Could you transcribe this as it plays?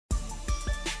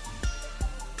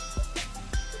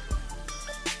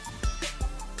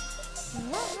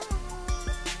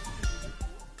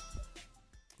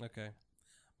Okay.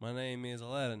 My name is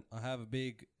Aladdin. I have a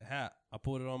big hat. I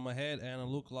put it on my head and I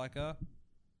look like a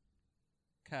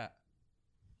cat.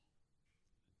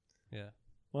 Yeah.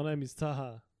 My name is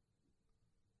Taha.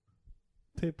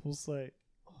 People say.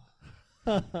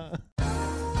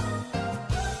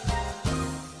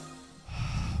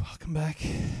 Welcome back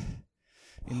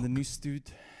in the new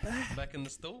studio. Back in the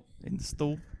stool? In the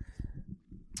stool.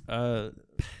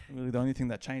 Really, the only thing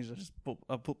that changed,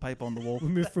 I put paper on the wall. We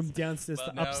moved from downstairs But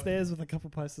to now- upstairs with a couple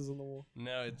posters on the wall.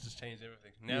 Now it just changed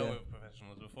everything. Now Yeah. we're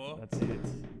professionals. Before? That's it.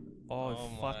 Oh, Oh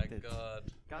my fucked it. god.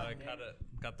 God I damn cut it.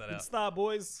 Cut that Good out. start,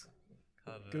 boys.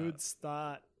 Cut it Good out.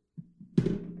 start.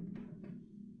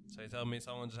 So you tell me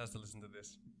someone just has to listen to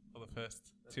this for the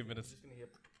first 2 minutes.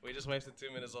 We just wasted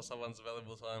 2 minutes of someone's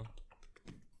valuable time.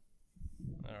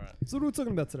 Alright. So what are we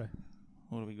talking about today?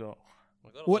 What do we got?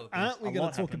 What aren't we A going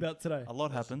lot to talk happened. about today? A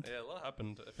lot happened. Yeah, a lot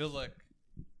happened. It feels like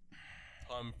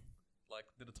time, like,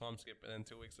 did a time skip and then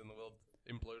 2 weeks in the world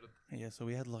imploded. Yeah, so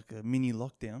we had like a mini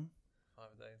lockdown,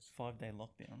 5 days. 5-day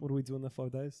lockdown. What do we do in the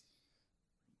 5 days?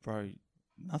 Bro,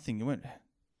 nothing. It went.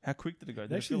 How quick did it go?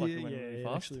 Did it feel Actually, like it went really it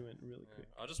fast? actually went really Yeah. quick.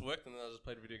 I just worked and then I just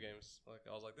played video games. Like,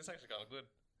 I was like, this actually kind of good.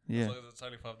 Yeah, As long as it's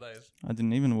only 5 days. I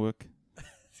didn't even work. It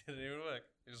didn't even work.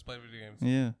 You just played video games.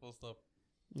 Yeah, Full stop.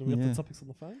 And we got Yeah. the topics on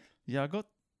the phone. yeah. I got.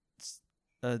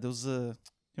 There was a.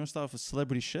 You want to start with a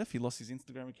celebrity chef? He lost his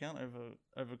Instagram account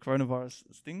over coronavirus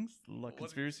things, like What?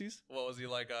 conspiracies. What was he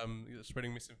like,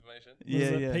 spreading misinformation? Was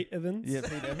it Yeah. Pete Evans? Yeah,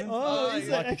 Pete Evans. Oh, is is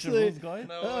it that Like actually? Rules guy.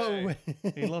 No Oh, way.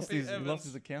 wait. He lost Pete his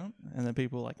Evans. account, and then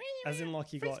people were like As in, like,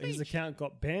 Free his speech. account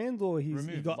got banned, or he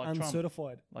Removed, got like Trump.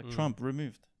 uncertified. Mm. Trump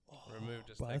removed. Removed,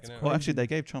 just Well, taken that's out. crazy. Well, actually, they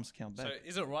gave Trump's account So back.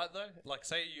 is it right though? Like,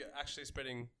 say you're actually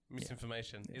spreading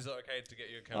misinformation. Yeah. Is it okay to get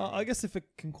your account? I removed? guess if it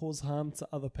can cause harm to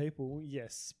other people,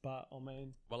 yes. But I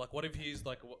mean, But like, what if he's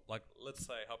like, let's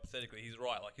say hypothetically he's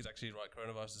right. Like, he's actually right.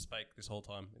 Coronavirus is fake this whole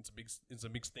time. It's a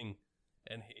big thing,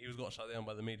 and he was got shut down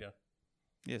by the media.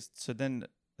 Yes. So then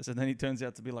he turns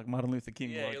out to be like Martin Luther King.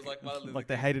 Yeah, he was like Martin Luther Like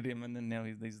they King. hated him, and then now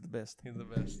he's the best. He's the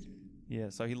best. Yeah.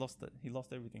 So he lost it. He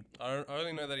lost everything. I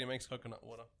only know that he makes coconut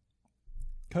water.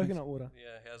 coconut water.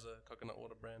 Yeah, he has a coconut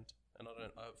water brand, and I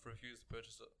refuse to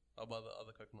purchase it. I'll buy the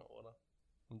other coconut water.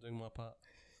 I'm doing my part.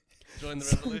 Join the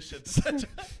revolution.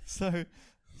 So,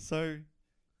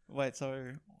 wait.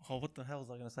 So, what the hell was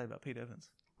I going to say about Pete Evans?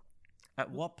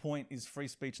 At what point is free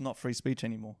speech not free speech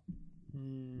anymore?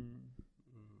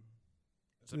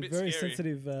 It's a A bit very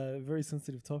scary. very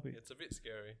sensitive topic. It's a bit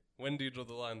scary. When do you draw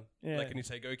the line? Yeah. Like, can you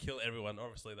say go kill everyone?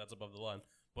 Obviously, that's above the line.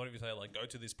 But what if you say like go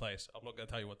to this place? I'm not going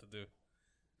to tell you what to do.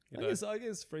 You know? I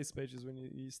guess free speech is when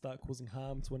you start causing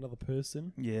harm to another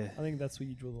person. Yeah. I think that's where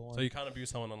you draw the line. So you can't abuse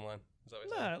someone online. Is that what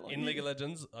you're No, saying? like In you- League of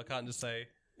Legends, I can't just say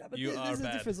No, but you there's are a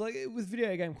bad. difference. Like with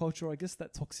video game culture, I guess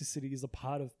that toxicity is a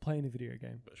part of playing a video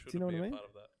game. But Do shouldn't you know what be I a mean? part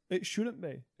of that. It shouldn't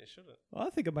be. It shouldn't. I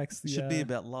think it makes the It should be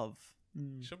about love.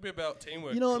 It should be about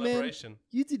teamwork, You know what, man? collaboration.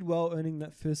 You did well earning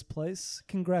that first place.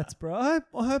 Congrats, bro. I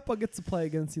hope I get to play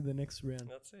against you the next round.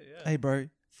 That's it. Yeah. Hey, bro.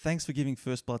 Thanks for giving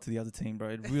first blood to the other team, bro.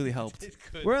 It really helped. It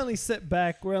could. We're only set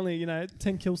back. We're only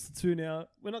 10 kills to 2 now.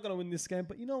 We're not going to win this game,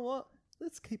 but you know what?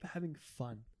 Let's keep having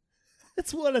fun.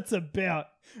 That's what it's about.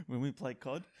 When we play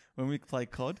COD,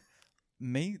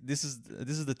 this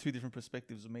is the two different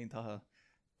perspectives of me and Taha.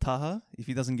 Taha, if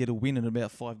he doesn't get a win in about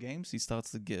 5 games, he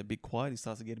starts to get a bit quiet. He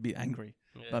starts to get a bit angry.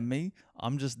 Yeah. But me,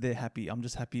 I'm just there happy. I'm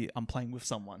just happy I'm playing with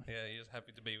someone. Yeah, you're just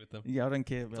happy to be with them. Yeah, I don't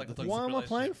care about like the a things. Why am I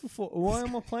playing for? Why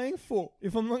am I playing for?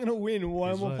 If I'm not going to win, why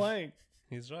He's am I right. playing?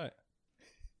 He's right.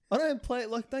 I don't play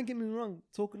don't get me wrong.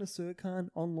 Talking to Sirkan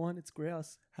online, it's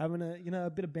grouse. Having a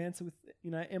bit of banter with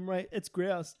Emre, it's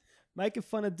grouse. Making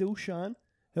fun of Dilshan,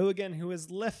 who has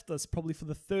left us probably for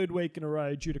the 3rd week in a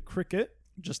row due to cricket.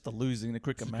 Just the losing the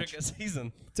cricket It's a match. cricket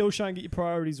season. Dilshan, get your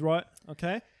priorities right,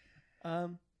 okay?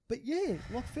 But yeah,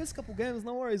 like first couple games,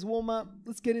 no worries. Warm up.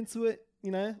 Let's get into it.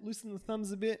 Loosen the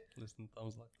thumbs a bit. Listen,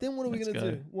 thumbs like. Then what are we Let's gonna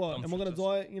go. do? What? Thumbs Am I gonna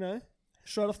die?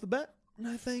 Straight off the bat?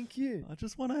 No, thank you. I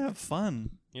just want to have fun.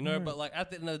 But like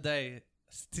at the end of the day,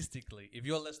 statistically, if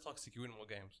you're less toxic, you win more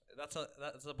games. That's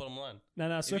the bottom line. No.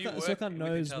 you work Sirkan with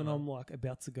knows each when other- I'm like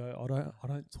about to go. I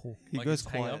don't talk. He Like, goes just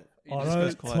hang quiet. up. He I just don't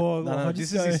goes quiet. talk, No, like, I this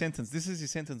just is go- his sentence. This is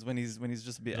his sentence when he's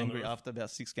just a bit On the angry roof. after about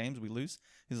 6 games we lose.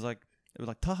 He's like,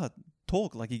 Taha,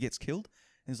 talk, like he gets killed.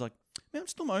 And he's like, man, I'm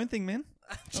just doing my own thing, man.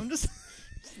 I'm just.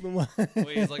 Where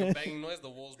he's like a banging noise, the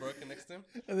wall's broken next to him.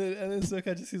 And then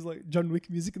Sirkan just sees like John Wick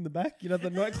music in the back. The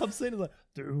nightclub scene is like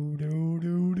do do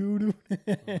do do do. Oh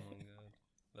my god,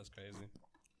 that's crazy.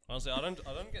 Honestly, I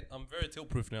don't get. I'm very tilt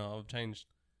proof now. I've changed.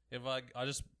 If I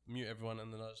just mute everyone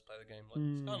and then I just play the game. Like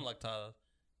it's kind of like Tyler.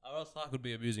 Aral could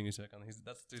be abusing you, Serkan.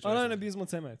 That's the two I don't choices. abuse my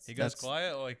teammates. He goes That's-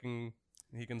 quiet, or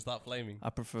he can start flaming. I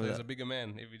prefer So he's that. a bigger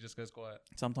man if he just goes quiet.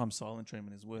 Sometimes silent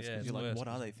treatment is worse. Yeah, 'Cause it's you're like, worse what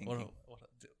are 'cause they thinking?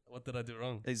 What did I do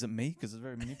wrong? Is it me? Because it's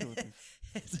very manipulative.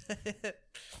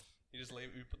 You just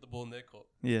leave. You put the ball in their court.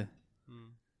 Yeah.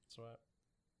 That's right.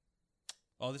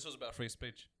 Oh, this was about free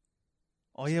speech.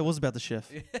 Oh yeah, it was about the chef,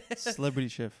 Yeah. celebrity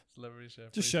chef. Celebrity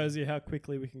chef. Just shows you how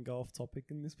quickly we can go off topic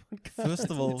in this podcast. First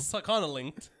of all, It's kind of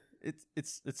linked.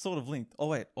 it's sort of linked. Oh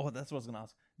wait, that's what I was gonna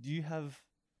ask. Do you have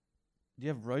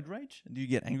road rage? Do you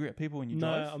get angry at people when you no,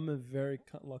 drive? I'm a very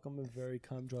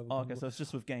calm driver. Oh, okay, so it's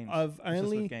just with games. I've It's just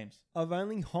with only games.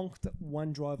 honked at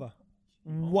one driver,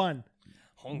 one,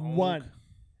 Honk, honk. one,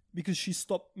 because she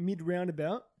stopped mid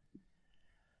roundabout,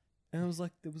 and I was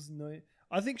like, there was no.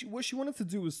 I think what she wanted to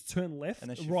do was turn left, And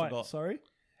then she right, forgot. sorry,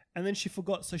 and then she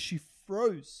forgot, so she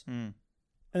froze, Mm.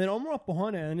 and then I'm right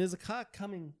behind her, and there's a car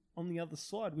coming on the other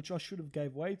side, which I should have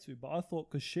gave way to, but I thought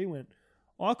because she went,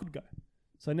 I could go.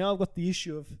 So now I've got the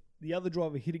issue of the other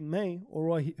driver hitting me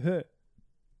or I hit her.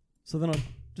 So then I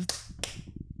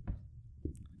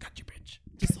Got you, bitch.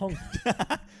 just honked.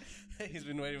 He's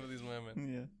been waiting for this moment.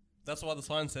 Yeah. That's why the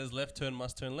sign says left turn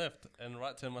must turn left and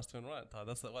right turn must turn right.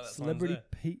 That's why that Celebrity sign's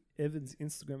Pete Evans'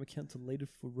 Instagram account deleted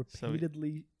for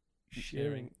repeatedly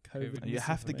sharing sharing COVID. COVID You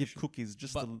have to give misinformation. cookies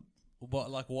just But- to. there.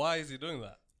 But like, why is he doing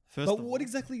that? First But of what all,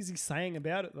 exactly is he saying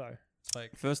about it though? It's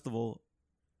like, First of all,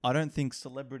 I don't think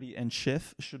celebrity and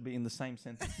chef should be in the same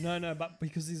sentence. No, but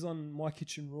because he's on My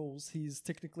Kitchen Rules, he's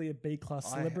technically a B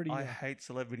class celebrity. I now. hate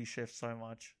celebrity chefs so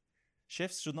much.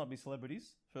 Chefs should not be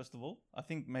celebrities. First of all, I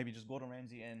think maybe just Gordon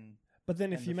Ramsay and But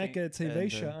then if and you the make thing- a TV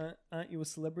and, show, aren't you a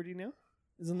celebrity now?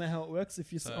 Isn't that how it works?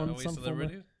 If you're so on are we some form of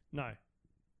celebrities? no,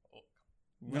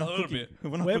 we're A not little cooking. bit.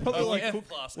 We're not We're cooking. probably Oh, like F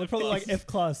class. we're F probably class. like F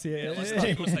class, yeah. Yeah, let's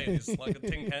take Mercedes, like a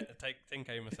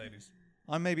 10K Mercedes.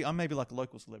 I'm maybe like a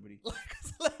local celebrity. Like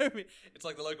a celebrity. It's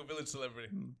like the local village celebrity.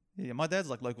 Yeah, my dad's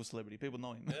like local celebrity. People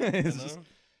know him. Yeah, It's you just- know?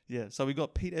 yeah, so we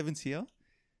got Pete Evans here,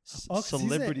 Oh, 'cause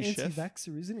celebrity he's an chef.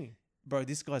 anti-vaxxer, isn't he? Bro,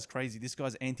 this guy's crazy. This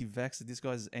guy's anti-vaxxer. This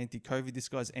guy's anti-COVID. This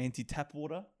guy's anti-tap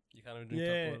water. You can't even drink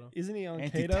Yeah, tap water. isn't he on keto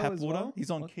Anti-tap as water. well?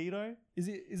 He's on What- keto. Is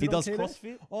he? Is He it on does keto?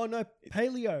 CrossFit. Oh no,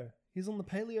 paleo. He's on the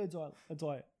paleo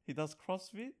diet. He does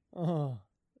CrossFit. Oh,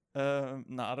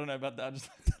 No, I don't know about that. I just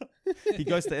he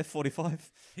goes to F45.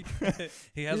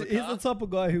 He has a he's car. the type of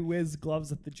guy who wears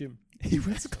gloves at the gym. He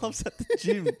wears gloves at the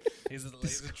gym. He's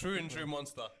a true and true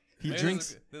monster. He Maybe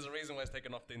drinks. There's a reason why he's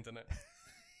taken off the internet.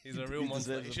 He's a He real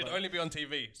monster. deserves He it, should bro. only be on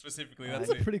TV specifically. Those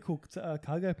That's are it. pretty cool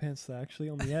cargo pants, though, actually,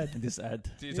 on the ad. This ad.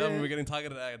 Do you tell me Yeah. we're getting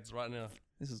targeted ads right now?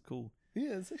 This is cool.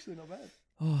 Yeah, it's actually not bad.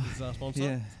 Oh, This is our sponsor.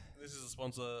 yeah. This is a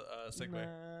sponsor segue.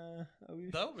 Nah, I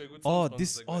wish. That would be a good. Oh, sponsor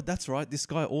this. segue. Oh, that's right. This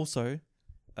guy also,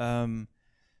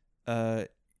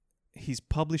 his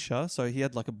publisher. So he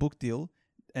had like a book deal,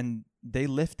 and they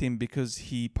left him because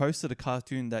he posted a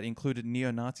cartoon that included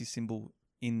neo-Nazi symbol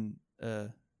in.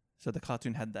 So the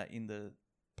cartoon had that in the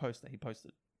post that he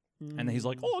posted, and then he's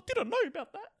like, Mm. "Oh, I didn't know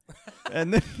about that."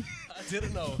 And then I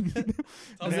didn't know.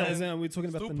 Is that, we're talking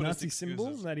about the Stupidest Nazi symbol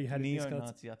excuses. that he had in his cards.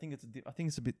 neo-Nazi. I think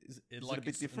it's a bit. Is It it like a bit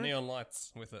it's different? neon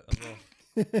lights with it as well.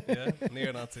 Yeah,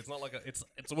 neo-Nazi. It's not like it's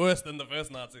worse than the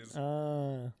first Nazis.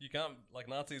 You can't like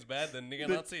Nazi is bad, then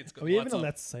neo-Nazi. It's got Are we even lights on.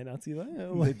 allowed to say Nazi though? The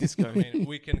Like, disco. I mean,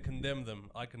 we can condemn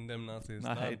them. I condemn Nazis.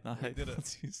 I Done. hate We did it.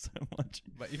 Nazis so much.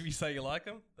 But if you say you like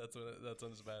them, that's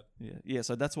when it's bad. Yeah.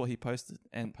 So that's what he posted,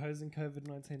 and opposing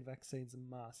COVID-19 vaccines and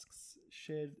masks,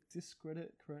 shared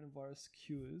discredit coronavirus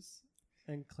cures,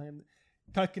 and claimed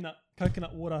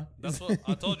coconut water. That's what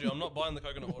I told you. I'm not buying the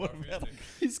coconut water. I refuse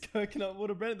to. His coconut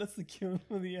water brand. That's the cure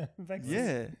for the vaccine.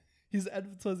 yeah. He's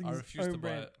advertising I his refuse own to buy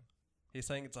brand. it. He's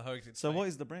saying it's a hoax. It's So fake. what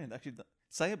is the brand? Actually,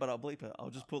 say it, but I'll bleep it. I'll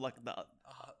just put like the.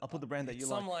 I'll put the brand that you It's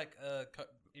like. some like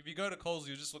if you go to Coles,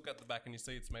 you just look at the back and you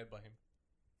see it's made by him.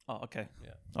 Oh, okay. Yeah.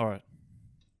 All right.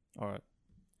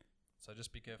 So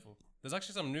just be careful. There's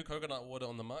actually some new coconut water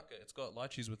on the market. It's got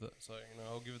lychees with it. So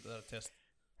I'll give it a test.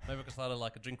 Maybe I can start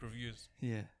like a drink reviews,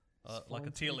 Yeah. like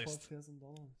a tier list.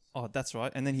 $25,000. Oh, that's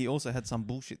right. And then he also had some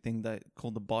bullshit thing that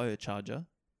called the biocharger,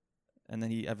 and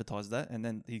then he advertised that, and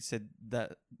then he said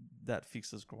that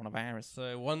fixes coronavirus.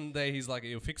 So one day he's like,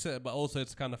 he'll fix it, but also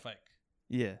it's kind of fake.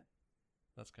 Yeah.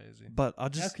 That's crazy. But I How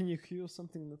just. can you cure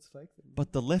something that's fake? Then?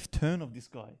 But the left turn of this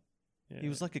guy, Yeah. he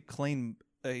was like a clean.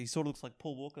 He sort of looks like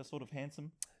Paul Walker, sort of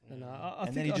handsome. And, I And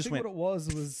think, then he I just think went- what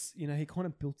it was he kind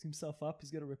of built himself up.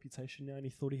 He's got a reputation now, and he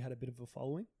thought he had a bit of a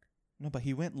following. No, but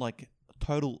he went like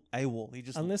total AWOL. He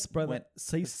just Unless, bro, went. that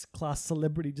C-class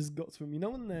celebrity just got to him. You know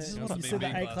when This is the what you I'm said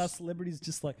the saying. A-class celebrities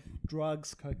just like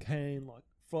drugs, cocaine, like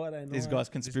Friday night. These guys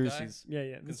guy? conspiracies. Yeah.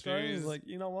 This guy was Conspiracies. like,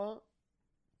 you know what?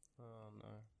 Oh no.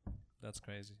 That's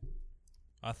crazy.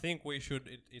 I think we should.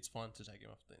 It's fine to take him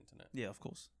off the internet Yeah, of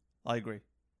course. I agree.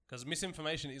 because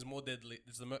misinformation is more deadly.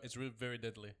 It's very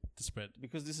deadly to spread.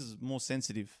 Because this is more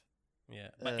sensitive. Yeah,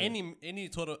 but Uh, any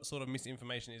sort of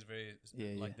misinformation is very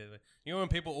Yeah, deadly. You know when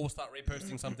people all start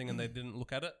reposting something and they didn't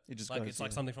look at it, It just like goes, it's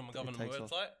like yeah. something from a It government takes off.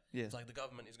 website. Yeah. It's like the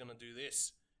government is gonna do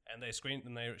this, and they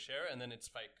share it, and then it's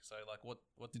fake. So like,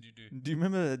 what did you do? Do you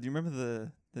remember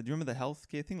the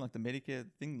healthcare thing, like the Medicare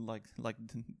thing, like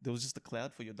there was just a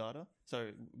cloud for your data.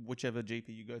 So whichever GP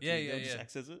you go to, Yeah, they'll yeah, just yeah.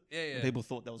 access it. Yeah, yeah. And people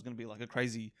thought that was going to be like a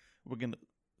crazy, they're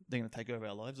gonna take over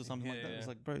our lives or something like Yeah, that. It's yeah.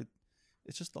 like, bro,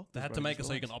 it's just doctors. They had bro, to make it just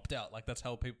so you can relax. opt out. Like that's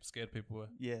how scared people were.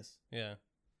 Yes. Yeah,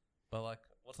 but like,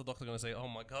 what's the doctor gonna say? Oh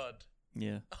my god,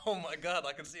 Yeah. oh my god,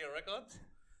 I can see your records.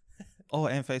 Oh,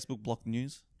 and Facebook blocked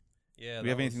news. Yeah. Do we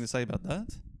have anything to say about that?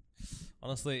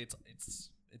 Honestly, it's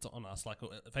on us. Like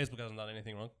Facebook hasn't done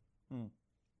anything wrong. Hmm.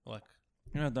 Like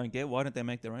You know, I don't get why don't they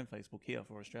make their own Facebook here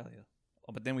for Australia?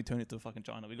 Oh, but then we turn it to fucking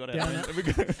China. We got our Down own. We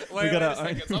got, wait got a our own.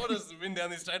 second. Someone has been down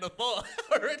this train of thought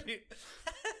already.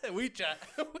 WeChat.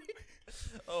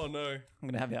 Oh no. I'm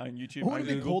gonna have our own YouTube. What would own it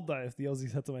be Google. called though if the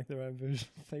Aussies had to make their own version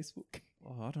of Facebook?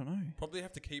 Oh, I don't know. Probably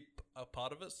have to keep a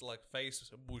part of it, so like face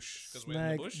bush because we're in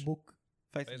Snag the bush, book,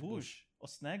 Facebook Facebook. or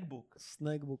Snagbook.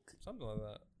 snag book, something like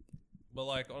that. But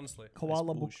like honestly,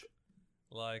 koala Facebook. book.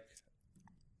 like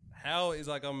how is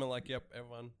our government like? Yep,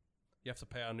 everyone, you have to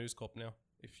pay our News Corp now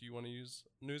if you want to use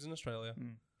news in Australia.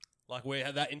 Mm. Like we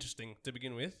had that interesting to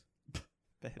begin with.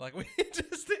 Bad. Like we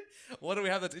interesting. What do we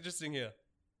have that's interesting here?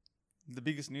 The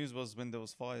biggest news was when there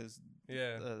was fires.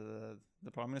 Yeah.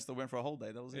 The prime minister went for a whole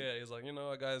day. That was it. Yeah, he's like, you know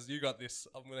what, guys, you got this.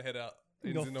 I'm gonna head out. You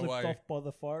He's got in flipped Hawaii. off by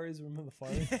the fireys. Remember the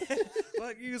fireys?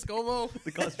 Like you, ScoMo.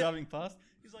 The guy's driving past.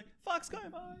 He's like, "Fuck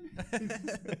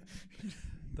ScoMo."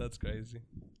 That's crazy.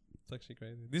 It's actually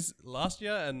crazy. This last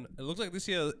year, and it looks like this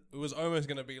year, it was almost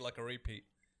gonna be like a repeat.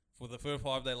 For the first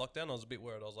 5-day lockdown, I was a bit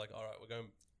worried. I was like, all right, we're going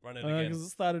to run it again. Because it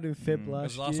started in Feb Mm. last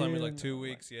Because last year. time it was like and 2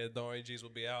 weeks. Yeah, the OGs will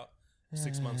be out.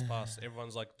 6 months passed.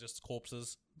 Everyone's like just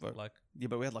corpses. But Like, yeah,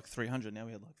 but we had like 300. Now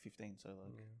we had like 15. So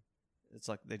like, it's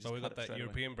like they just. but we cut got it that straight away.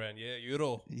 European brand. Yeah,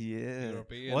 Euro. Yeah.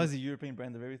 European. Why is the European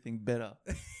brand of everything better?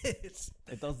 It's,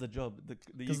 It does the job. The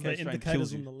Because UK the strain indicators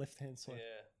kills on you. the left hand side.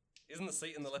 yeah. Isn't the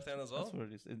seat in the left hand as well? That's what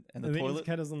it is. And The the toilet.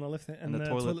 indicators on the left hand, and, and the the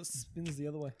toilet. toilet spins the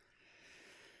other way.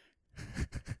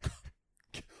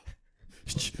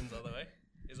 Spins the other way.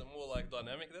 Is it more like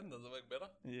dynamic then? Does it work better?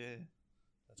 Yeah.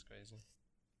 That's crazy.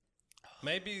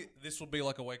 Maybe this will be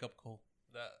like a wake up call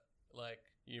that like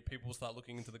people will start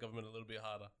looking into the government a little bit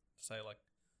harder to say like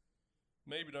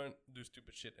maybe don't do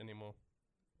stupid shit anymore,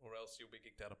 or else you'll be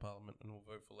kicked out of parliament and we'll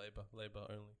vote for Labor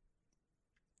only.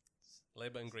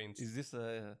 Labor and Greens. Is this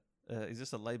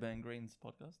a Labour and Greens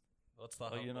podcast? What's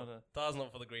that? Oh, you're not That's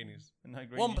not for the greenies. No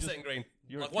green. 1% green.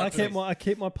 you're Like a one I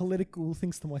keep seat. my political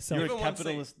things to myself. You're Even a one seat.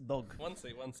 capitalist dog. One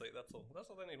seat. That's all. That's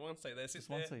all they need. One seat. They sit Just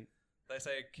one there. seat. They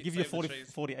say Give your save the 40,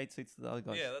 trees. 48 seats to the other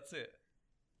guys. Yeah, that's it.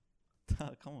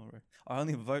 Come on, bro. I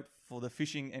only vote for the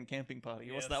fishing and camping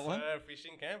party. What's Yes, that one? sir,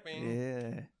 fishing, camping.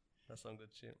 Yeah. That's some good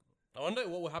shit. I wonder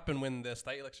what will happen when the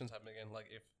state elections happen again. Like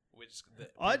if we just,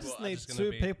 I people just are need gonna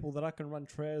two be- people that I can run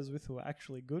trails with who are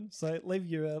actually good. So leave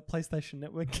your PlayStation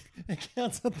Network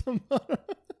accounts at the bottom.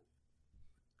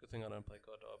 Good thing I don't play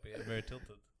COD. I'll be very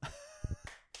tilted.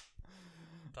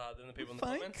 Tar, then the people in the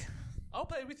Fake. comments, I'll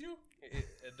play with you.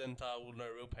 Then Tar will know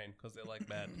real pain because they're like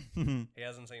bad. He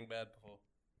hasn't seen bad before.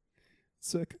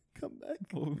 So come back.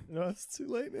 Oh. No, it's too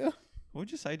late now. What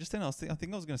would you say just then? I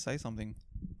think I was going to say something.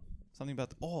 Something about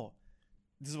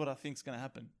this is what I think's going to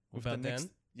happen with About the next.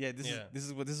 Dan? Yeah, Yeah. this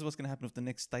is what's going to happen with the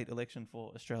next state election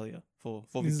for Australia for This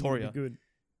is gonna Victoria. be good.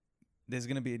 There's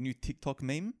going to be a new TikTok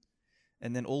meme,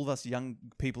 and then all of us young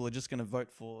people are just going to vote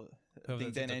for I Whoever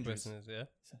think the Dan TikTok Andrews. person is, yeah.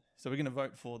 So we're going to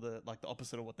vote for the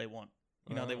opposite of what they want.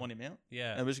 You know, they Oh. want him out,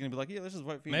 Yeah. and we're just going to be like, yeah, let's just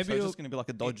vote for you. Maybe so it's it'll- just going to be like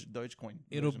a Dogecoin.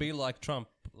 It'll version. be like Trump.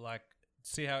 Like,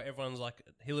 see how everyone's like,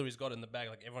 Hillary's got it in the bag.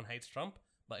 Like, everyone hates Trump,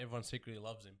 but everyone secretly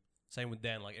loves him. Same with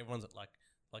Dan. Like, everyone's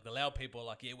like the loud people are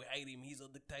like, yeah, we hate him. He's a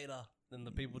dictator. Then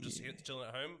the people just chilling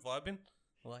at home, vibing.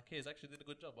 They're like, yeah, he's actually did a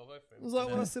good job. I'll vote for him. It was like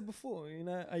And what I then- said before. You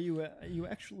know, are you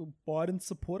actually a Biden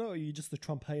supporter or are you just a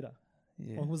Trump hater?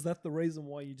 Yeah. Or was that the reason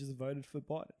why you just voted for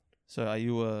Biden? So are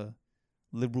you a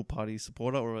Liberal Party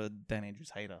supporter or a Dan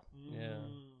Andrews hater? Yeah.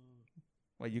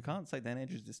 Wait, you can't say Dan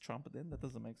Andrews is Trump, then that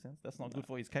doesn't make sense. That's not good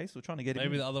for his case. We're trying to get him.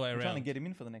 Maybe in. the other way We're trying to around. get him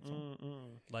in for the next one.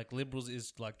 Like, liberals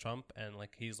is like Trump, and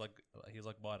like he's like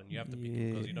Biden. You have to pick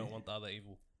him because you don't want the other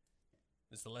evil.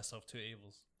 It's the lesser of two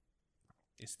evils.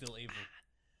 It's still evil.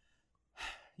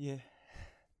 Yeah.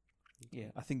 Yeah,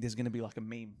 I think there's gonna be like a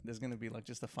meme. There's gonna be like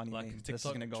just a funny Like meme a that's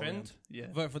TikTok gonna go trend? around. Yeah,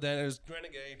 Vote for Dan Andrews.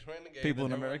 Renegade. People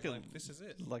in And everyone's America- like, this is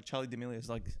it. like Charlie D'Amelio's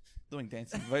like doing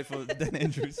dancing. Vote for Dan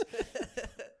Andrews.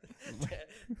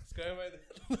 It's going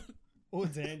by Or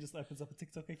Dan just opens up a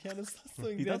TikTok account and starts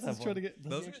doing He does dances have trying to one. get. Does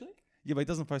Does he he? actually? Yeah, but he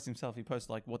doesn't post himself. He posts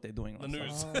like what they're doing. the Like,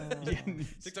 news. Oh. Yeah,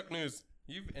 news. TikTok news.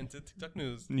 You've entered TikTok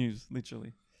news. News,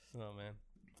 literally. Oh man,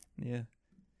 Yeah.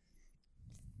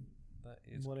 that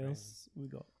is. What crazy. else we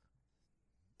got?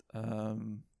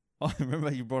 I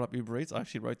remember you brought up Uber Eats. I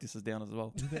actually wrote this as down as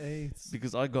well Uber Eats.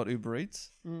 because I got Uber Eats.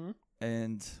 Mm.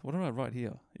 And what did I write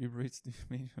here? Uber Eats.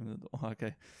 Oh,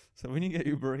 okay. So when you get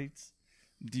Uber Eats,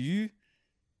 do you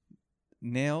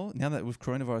now that with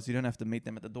coronavirus, you don't have to meet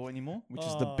them at the door anymore, which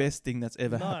is the Oh, best thing that's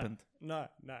ever no, happened. No.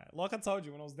 Like I told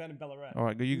you when I was down in Ballarat. All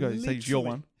right, go. You go. Say it's your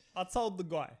Literally, one. I told the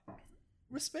guy,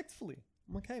 respectfully,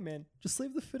 I'm like, hey man, just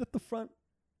leave the food at the front.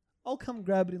 I'll come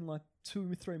grab it in like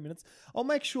 2 or 3 minutes. I'll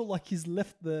make sure like he's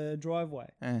left the driveway.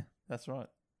 That's right.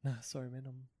 Nah, sorry man,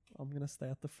 I'm gonna stay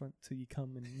at the front till you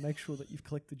come and make sure that you've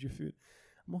collected your food.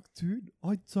 I'm like, dude,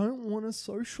 I don't want to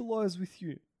socialize with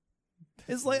you.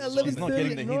 It's like He's not 11:30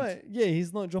 getting at the hint. night. Yeah,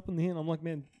 he's not dropping the hint. I'm like,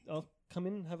 man, I'll come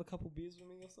in and have a couple beers with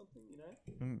me or something, you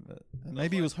know?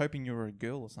 Maybe he was hoping you were a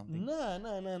girl or something. No.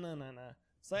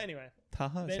 So anyway,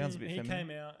 Taha then sounds a bit he feminine.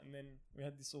 came out and then we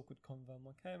had this awkward convo. I'm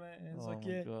like, hey mate, and he's Oh like, my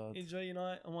yeah, God. enjoy your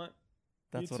night. I'm like,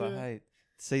 That's you what I too. hate.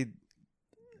 See,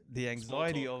 the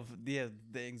anxiety talk. of the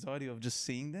anxiety of just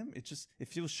seeing them. It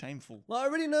feels shameful. I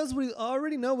already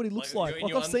know what he looks like. you're in Like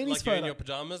your I've seen his like you're in photo. your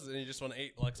pajamas and you just want to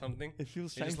eat like something. It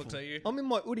feels He just shameful. looks at you. I'm in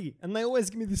my hoodie, and they always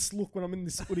give me this look when I'm in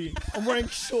this hoodie. I'm wearing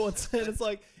shorts, and it's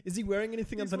like, is he wearing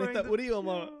anything underneath that hoodie? Or am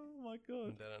I? Oh my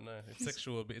god. I don't know. It's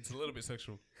sexual. It's a little bit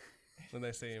sexual when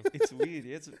they see him. It's weird.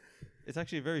 Yeah, it's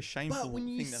actually a very shameful But when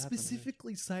you thing that happens.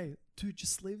 specifically say, dude,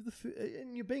 just leave the food,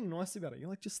 and you're being nice about it, you're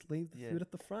like, just leave the Yeah. food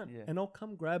at the front, Yeah. and I'll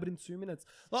come grab it in 2 minutes.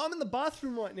 Like, I'm in the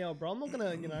bathroom right now, bro. I'm not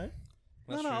gonna, you know.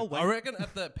 That's no, true. I'll wait. I reckon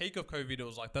at the peak of COVID, it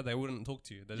was like that. They wouldn't talk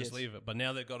to you. They just Yes. leave it. But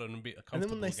now they've got it a bit comfortable And then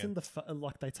when they again.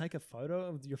 send they take a photo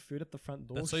of your food at the front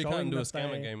door. That's so you showing can't do a that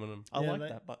scammer they- game on them. I Yeah, like they-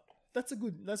 that, but That's a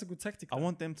good tactic. I though.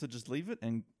 want them to just leave it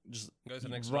and just Go to the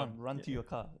next run to your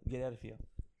car, get out of here.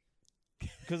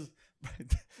 Because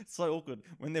it's so awkward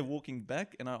when they're walking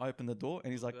back and I open the door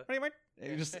and he's like, "Hey mate,"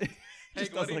 and he just, Hey,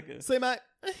 just does buddy. like a. See, mate.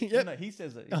 Yep. No, he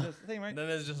says it. He says, "Hey mate." And then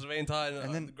there's just a entire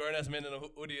And then- grown ass man in a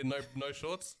hoodie and no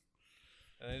shorts.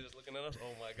 And he's just looking at us. Oh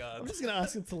my I'm god. just gonna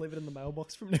ask him to leave it in the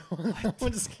mailbox from now on.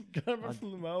 I'm just gonna grab it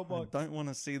from the I mailbox. don't want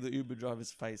to see the Uber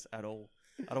driver's face at all.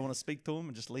 I don't want to speak to him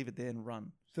and just leave it there and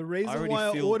run. The reason already why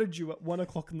I feel- ordered you at 1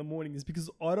 o'clock in the morning is because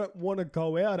I don't want to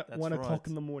go out at That's 1 o'clock right.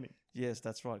 in the morning. Yes,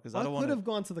 that's right. Because I I don't could want. have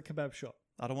gone to the kebab shop,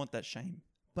 I don't want that shame.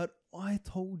 but I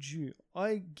told you,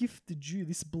 I gifted you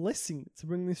this blessing to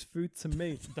bring this food to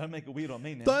me. Don't make it weird on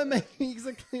me now. Don't make me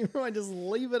exactly right. Just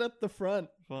leave it at the front.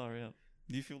 Far out.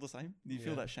 Do you feel the same? Do you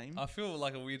feel Yeah. that shame? I feel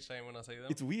like a weird shame when I see them.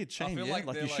 It's weird shame. feel Yeah, like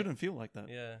like they're you like- shouldn't feel like that.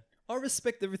 Yeah. I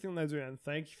respect everything they do and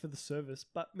thank you for the service.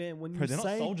 But man, when Bro, you they're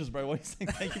say not soldiers, bro. Why are you saying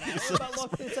thank you for your Yeah, service? but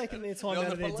like they're taking their time You're out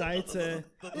on of the their day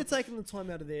phone. they're taking the time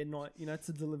out of their night, you know,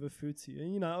 to deliver food to you.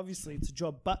 And, you know, obviously it's a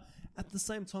job, but at the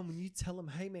same time, when you tell them,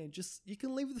 hey man, just you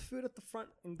can leave the food at the front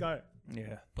and go.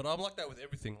 Yeah. But I'm like that with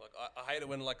everything. Like I hate it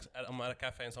when like I'm at a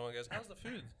cafe and someone goes, "How's the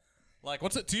food?" Like,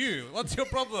 what's it to you? What's your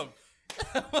problem?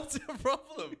 What's your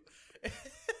problem?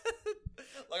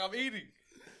 Like I'm eating.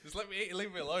 Just let me eat.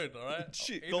 Leave me alone. All right.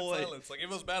 Shit, Eat go in away. silence. Like if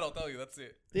it was bad, I'll tell you. That's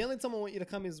it. The only time I want you to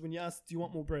come is when you ask, do you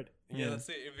want more bread? Yeah, Yeah. that's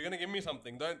it. If you're gonna give me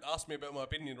something, don't ask me about my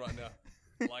opinion right now.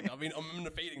 Like I'm in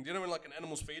the feeding. Do you know when like an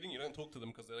animal's feeding, you don't talk to them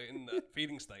because they're in the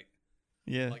feeding state.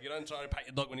 Yeah. Like you don't try to pat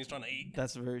your dog when he's trying to eat.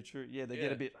 That's very true. Yeah, they get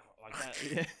Yeah. a bit like that.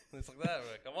 Yeah. It's like that.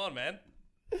 Bro. Come on, man.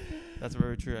 That's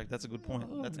very true. That's a good point.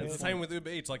 Oh, That's a man. good It's the point. same with Uber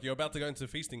Eats. Like you're about to go into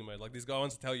feasting mode. Like this guy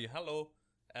wants to tell you, "Hello,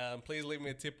 please leave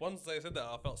me a tip." Once they said that,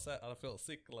 I felt sad. I felt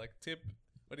sick. Like tip.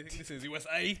 What do you think this is?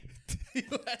 USA?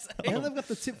 USA? And they've got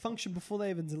the tip function before they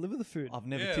even deliver the food. I've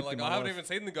never Yeah, tipped like in my I haven't life. even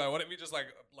seen the guy. What if he just like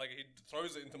he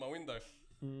throws it into my window?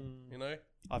 You know?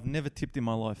 I've never tipped in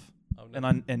my life, I've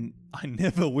and I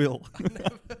never will.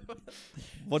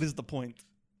 What is the point?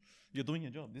 You're doing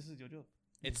your job. This is your job.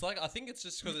 It's like I think it's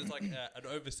just because it's like an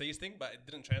overseas thing, but it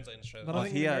didn't translate in Australia. But Oh, I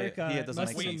think here- in America, here it doesn't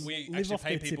most make of sense. them we live actually off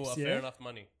pay their people tips, a yeah? fair enough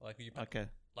money. Like Okay.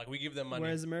 like we give them money.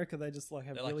 Whereas America, they just like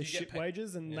have They're like, really you get shit paid-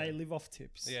 wages and Yeah. they live off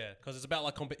tips. Yeah, because it's about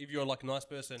like if you're like a nice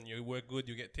person, you work good,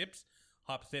 you get tips.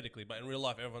 Hypothetically, but in real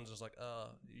life, everyone's just like,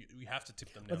 you have to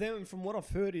tip them now. But then from what I've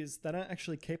heard is they don't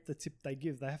actually keep the tip they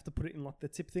give. They have to put it in like the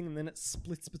tip thing and then it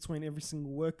splits between every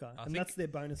single worker. I And think that's their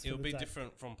bonus It'll for the be day.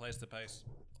 different from place to place.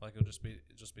 Like it'll just be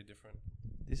different.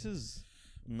 This is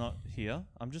Not here.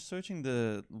 I'm just searching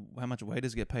how much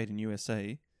waiters get paid in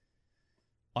USA.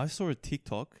 I saw a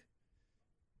TikTok.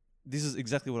 This is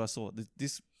exactly what I saw.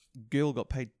 This girl got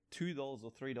paid $2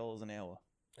 or $3 an hour.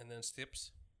 And then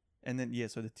tips. And then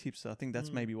so the tips. I think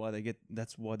that's maybe why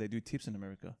that's why they do tips in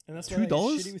America. And that's why they get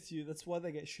 $2? shitty with you. That's why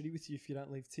they get shitty with you if you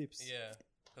don't leave tips. Yeah,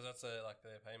 because that's like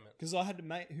their payment. Because I had a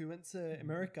mate who went to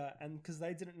America, and because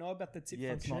they didn't know about the tip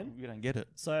Yeah, it's function, not, you don't get it.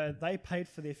 so they paid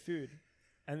for their food,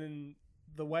 and then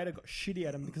the waiter got shitty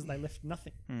at him because they left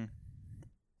nothing. Hmm.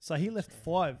 So he left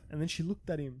 $5, and then she looked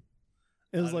at him.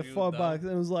 It was How like do you $5, dumb?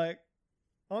 and it was like,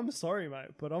 I'm sorry, mate,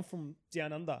 but I'm from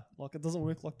down under. Like, it doesn't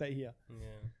work like that here. Yeah.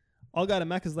 I'll go to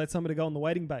Macca's, they tell me to go in the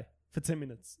waiting bay for 10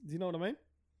 minutes. Do you know what I mean?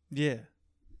 Yeah.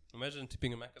 Imagine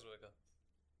tipping a Macca's worker.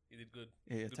 You did good.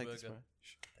 Yeah, Good take this, burger. bro.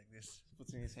 Like this.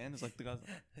 Puts it in his hand. It's like the guy's.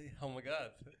 Oh my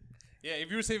god. Yeah,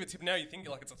 if you receive a tip now, you think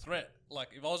like it's a threat. Like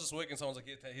if I was just working, someone's like,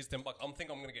 here's $10. I'm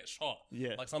thinking I'm gonna get shot.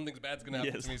 Yeah. Like something's bad's gonna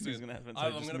happen to me something's soon. gonna happen, so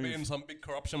I'm just gonna be move. in some big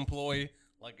corruption ploy.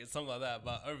 Like it's something like that.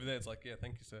 But over there, it's like, yeah,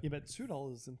 thank you, sir. Yeah, but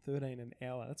 $2.13 an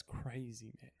hour, that's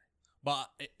crazy, man. But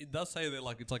it does say that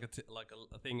like it's like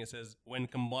a thing. It says when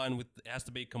combined with it has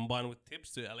to be combined with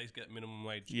tips to at least get minimum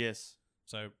wage. Yes.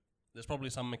 So there's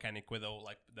probably some mechanic where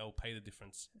they'll pay the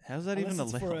difference. How's that even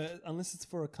allowed? Unless it's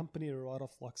for a company to write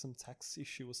off like some tax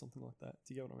issue or something like that.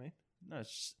 Do you get what I mean? No,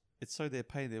 it's so they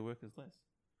pay their workers less.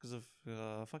 Because of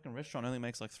a fucking restaurant only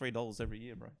makes like $3 every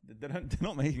year, bro. They're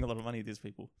not making a lot of money. These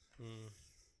people.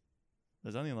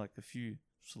 There's only like a few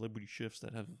celebrity chefs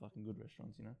that have fucking good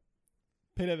restaurants, you know.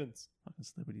 Pete Evans. Fucking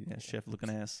celebrity chef looking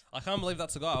ass. I can't believe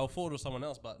that's a guy. I'll forward with someone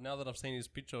else, but now that I've seen his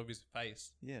picture of his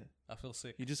face, Yeah. I feel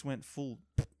sick. He just went full.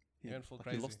 He went full like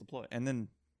crazy. He lost the plot. And then,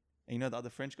 you know the other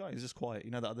French guy? He's just quiet.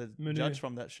 You know the other Manu. judge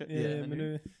from that shit? Yeah,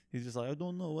 Manu. He's just like, I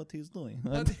don't know what he's doing.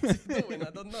 What is he doing? I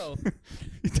don't know.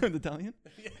 You turned Italian?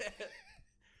 Yeah.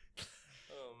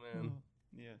 Oh man.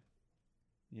 Yeah.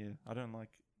 Yeah. I don't like.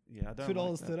 Yeah, I don't. $2.13.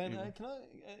 Like that either. Can I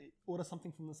order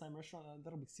something from the same restaurant?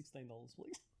 That'll be $16,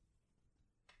 please.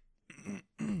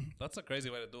 That's a crazy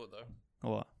way to do it though.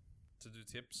 What? To do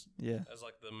tips Yeah. as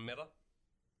like the meta.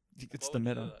 It's Why the would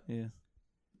you do meta. that? Yeah.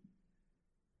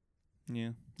 Yeah.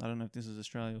 I don't know if this is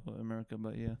Australia or America,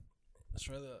 but yeah.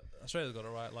 Australia's got it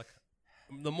right. Like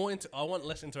the more I want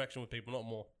less interaction with people, not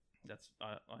more.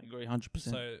 I agree 100%.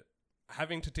 So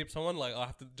having to tip someone, like I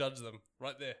have to judge them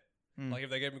right there. Like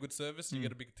if they gave me good service, you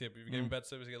get a big tip. If you gave me bad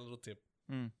service, you get a little tip.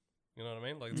 You know what I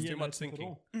mean? Like there's Yeah, too no much tip at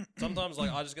thinking. all. Sometimes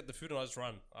like I just get the food and I just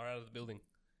run out of the building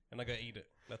and I go eat it.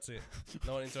 That's it.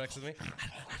 No one interacts with me.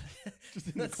 Just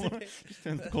in the That's corner. it. Just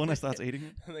in the corner, starts eating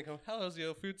it. And they come, how's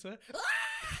your food, sir?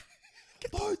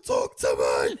 Don't talk to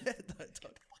me! Don't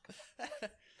talk.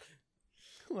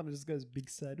 One just goes big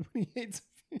sad when he eats.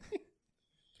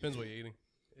 Depends what you're eating.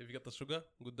 If you got the sugar,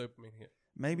 good dopamine here.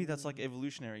 Maybe that's like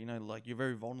evolutionary, you know, like you're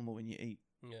very vulnerable when you eat.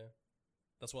 Yeah.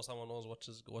 That's why someone always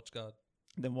watch guard.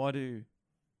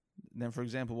 Then for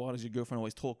example, why does your girlfriend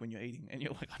always talk when you're eating? And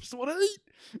you're like, I just want to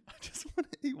eat. I just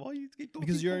want to eat. Why you keep talking?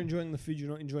 Because you're for? enjoying the food, you're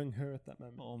not enjoying her at that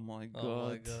moment. Oh my god. Oh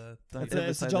my god. Don't It's ever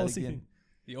it's say a that jealousy again. thing.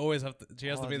 You always have to. She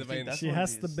has Oh, to be do the you think main. that's She what it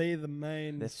has to is? be the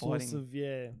main They're source fighting. of,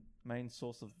 yeah. Main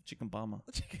source of chicken parma.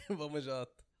 Chicken parmesan.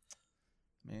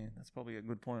 Man, that's probably a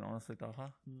good point, honestly,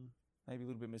 Taha. Maybe a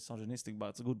little bit misogynistic, but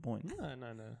it's a good point.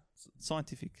 No.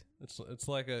 Scientific. It's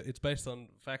like it's based on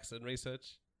facts and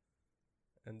research,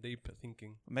 and deep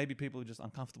thinking. Maybe people are just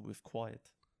uncomfortable with quiet.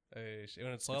 When it's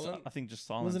It's, silent, I think just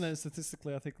silence. Wasn't it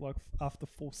statistically, I think, like after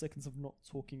 4 seconds of not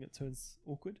talking, it turns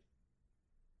awkward?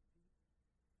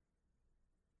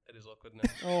 it is awkward now.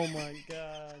 Oh my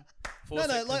god. 4 No,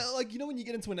 seconds. like you know when you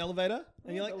get into an elevator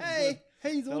and you're that like, was hey, good. how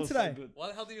you That doing was so today? good. Why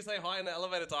the hell do you say hi in the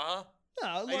elevator, Taha?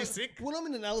 No, you sick? When I'm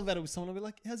in an elevator with someone, I'll be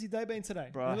like, how's your day been today?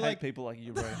 Bro, And I they're hate like, people like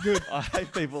you, bro. Good. I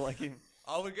hate people like him.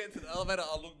 I would get to the elevator.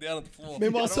 I'll look down at the floor.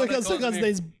 Meanwhile, I don't want that Serkan's causing you-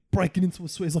 days breaking into a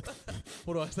sweat. He's like,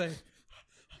 What do I say?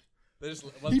 They just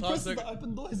by he the time presses Serkan, the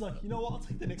open door. He's like, you know what? I'll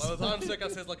take the next by the one. time Serkan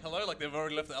says like hello, like they've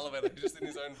already left the elevator. He's just in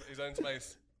his own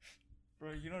space.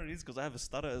 Bro, you know what it is? Because I have a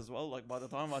stutter as well. Like, by the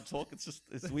time I talk,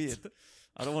 it's weird.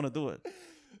 I don't want to do it.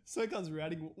 Serkan's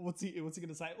reacting. What's he going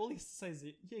to say? All he has to say is,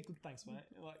 yeah, good, thanks, mate.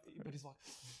 Like, but he's like,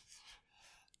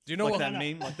 Do you know Like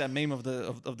what? that meme of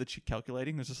the chick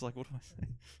calculating. It's just like, what do I say?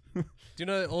 Do you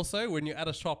know also when you're at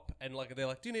a shop and like they're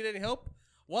like, do you need any help?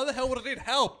 Why the hell would I need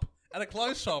help at a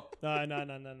clothes shop? no.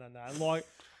 Like,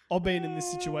 I've been in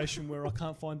this situation where I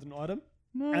can't find an item.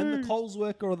 And the Coles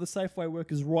worker or the Safeway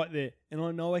worker is right there. And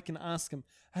I know I can ask him,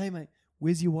 hey, mate,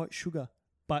 where's your white sugar?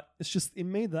 But it's just in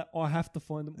me that I have to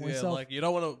find it Yeah, myself. like you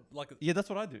don't want to like. Yeah, that's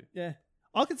what I do. Yeah.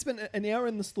 I could spend an hour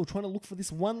in the store trying to look for this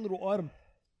one little item.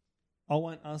 I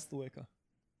won't ask the worker.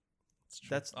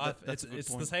 That's a good it's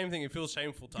point. the same thing. It feels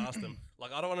shameful to ask them.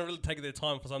 Like, I don't want to really take their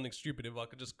time for something stupid if I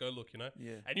could just go look, you know?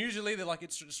 Yeah. And usually they're like,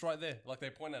 it's just right there. Like, they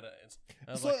point at it.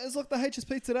 I was It's like the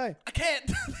HSP today. I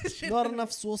can't. This shit. Not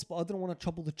enough sauce, but I didn't want to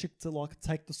trouble the chick to like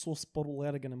take the sauce bottle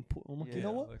out again and put. I'm like, you Yeah,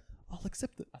 know what? like- I'll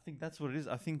accept it. I think that's what it is.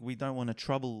 I think we don't want to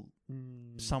trouble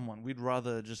Mm. someone. We'd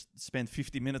rather just spend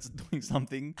 50 minutes doing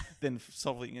something than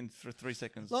solving in for 3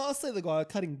 seconds. No, I see the guy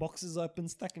cutting boxes open,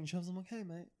 stacking shelves. I'm like, hey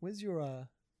mate, where's your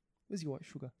white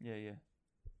sugar? Yeah, yeah.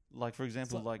 Like for It's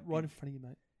example, like right in front of you,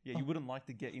 mate. yeah, you wouldn't like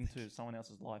to get into someone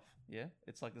else's life. Yeah,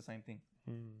 it's like the same thing.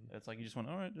 It's like you just want,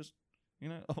 all right, just you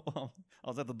know, I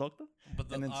was at the doctor.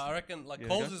 But And then I reckon, like, yeah,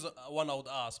 Coles go. is one I would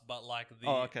ask, but, like, the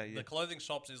Oh, okay, yeah. the clothing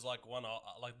shops is, like, one I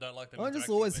like don't like them I just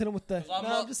interacting always with. hit him with the. 'Cause I'm No,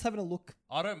 not- I'm just having a look.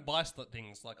 I don't buy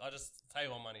things. Like, I just save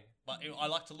on money. But I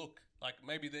like to look. Like,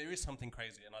 maybe there is something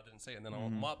crazy and I didn't see it, and then I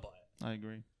might buy it. I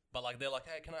agree. But, like, they're like,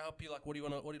 hey, can I help you? Like, what are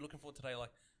you looking for today? Like,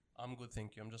 I'm good,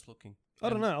 thank you. I'm just looking. I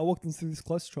don't know. I walked into this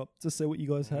clothes shop to see what you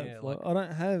guys have. Yeah, like, like- I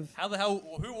don't have. How the hell?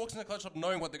 Who walks in the clothes shop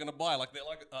knowing what they're gonna buy? Like,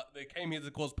 they came here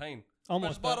to cause pain. I'm Bro,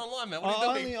 like just buy it that. online, man. What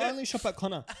are you doing? I only shop at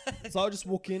Connor, so I just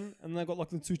walk in and they got like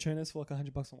the 2 trainers for like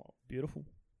 $100. I'm like, beautiful.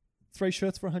 3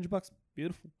 shirts for $100.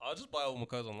 Beautiful. I'll just buy all my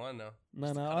clothes online now. No,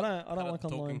 Just no, cut I out- don't cut out like the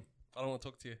online. talking. I don't want to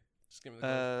talk to you. Just give me the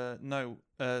clothes.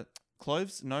 No.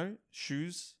 Clothes, no.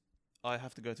 Shoes, I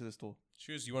have to go to the store.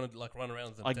 Shoes, you want to like run around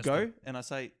with them. I test go them. and I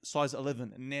say size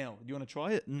 11 now. Do you want to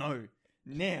try it? No.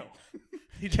 Now.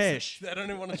 You just- Cash. They don't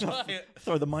even want to try it.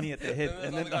 Throw the money at their head.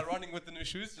 And then the guy running with the new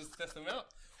shoes, just test them out.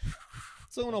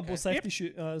 So when I Okay. bought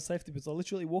safety boots, I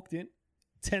literally walked in,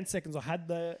 10 seconds. I had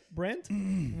the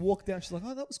brand, walked out. She's like,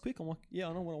 "Oh, that was quick." I'm like, "Yeah,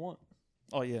 I know what I want."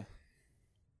 Oh, yeah.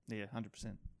 Yeah,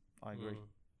 100%. I agree. Mm.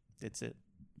 That's it.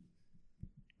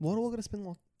 Why do I got to spend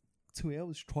like 2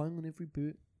 hours trying on every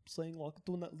boot, saying like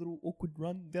doing that little awkward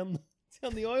run down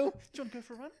the aisle? Do you want to go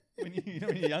for a run? When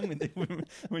you're young,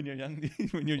 when you're young, Like, you're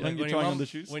when your trying on mum- the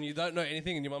shoes. When you don't know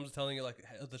anything and your mum's telling you like,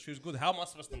 hey, the shoe's good. How am I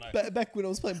supposed to know? Back when I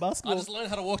was playing I basketball, just learned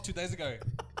how to walk 2 days ago.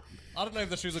 I don't know if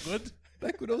the shoes are good.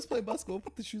 back when I was playing basketball, I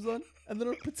put the shoes on, and then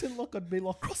I'd pretend like I'd be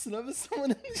like crossing over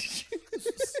someone in the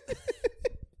shoes.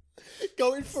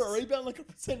 Going for a rebound, like a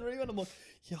pretend rebound. I'm like,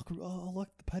 yeah, I like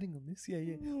the padding on this. Yeah,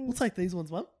 yeah. We'll take these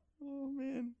ones, Mum. Oh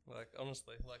man. Like,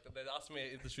 honestly, like they asked me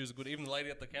if the shoes are good. Even the lady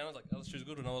at the counter was like, "Oh, the shoes are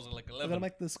good." When I was like I 11, gotta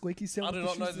make the squeaky sound. I do with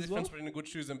not know shoes the as well. difference between good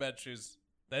shoes and bad shoes.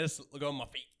 They just go on my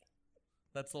feet.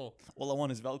 That's all. All I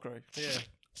want is Velcro. Yeah,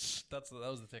 that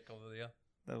was the tech of the year.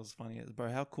 That was funny,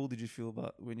 bro. How cool did you feel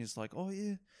about when you're just like, oh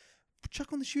yeah,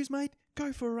 chuck on the shoes, mate.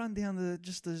 Go for a run down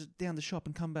the shop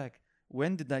and come back.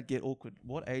 When did that get awkward?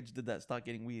 What age did that start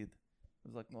getting weird? It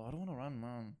was like, no, I don't want to run,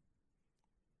 mum.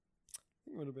 I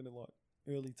think it would have been in like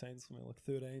early teens for me, like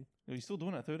 13. Are you still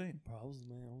doing it at 13? Bro, I was,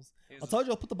 man. Here's I told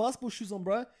you I put the basketball shoes on,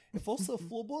 bro. If I saw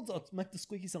floorboards, I'd make the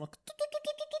squeaky sound like.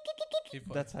 if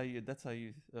That's how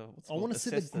you. I want to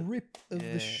see the grip of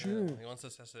Yeah. the shoe. He wants to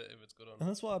assess it if it's good or And not.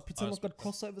 that's why I pretend Oh, like I'd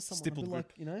cross over someone. I'd stippled be grip.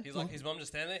 like, you know, He's like his mum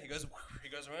just standing there. He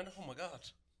goes around. Oh my god.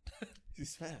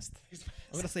 He's fast. He's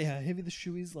I'm gonna see how heavy the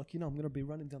shoe is. Like, you know, I'm gonna be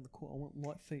running down the court. I want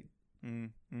light feet.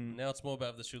 Now it's more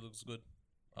about if the shoe looks good.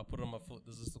 I put it on my foot.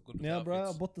 Does this look good? with Now, bro, I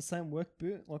outfits? bought the same work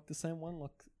boot, like the same one,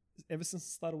 like ever since I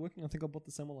started working. I think I bought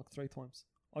the same one like 3 times.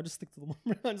 I just stick to the one.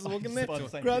 I just walk in there, buy the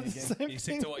same grab thing the again. same You thing,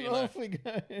 stick to what you and know. off we go.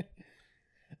 And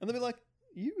they'll be like,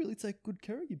 "You really take good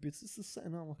care of your boots." This is the same.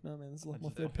 And I'm like, "No, man, this is like my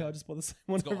just- third pair. I just buy the same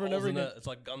one It's got over and holes over in again." it. It's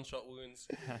like gunshot wounds,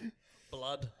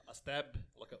 blood, a stab,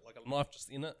 like a knife just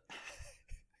in it.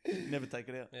 Never take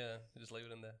it out. Yeah, you just leave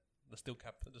it in there. The steel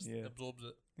cap it just Yeah. absorbs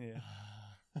it. Yeah.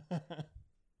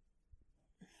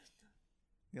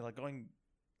 Yeah, like going,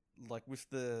 like with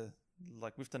the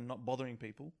not bothering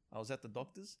people. I was at the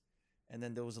doctor's, and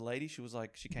then there was a lady.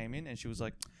 She came in and she was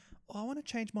like, "Oh, I want to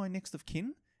change my next of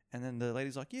kin." And then the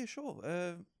lady's like, "Yeah, sure.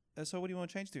 So what do you want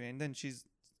to change to?" And then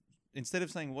instead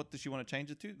of saying what does she want to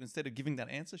change it to, instead of giving that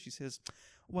answer, she says,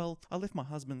 "Well, I left my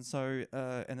husband, so."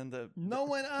 And then No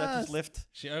one that just asked. left.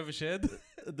 She overshared.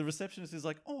 The receptionist is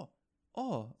like, "Oh,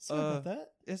 Sorry about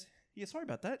that. Yes, yeah, sorry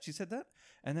about that." She said that,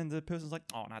 and then the person's like,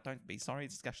 "Oh no, don't be sorry.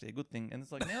 It's actually a good thing." And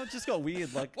it's like now it just got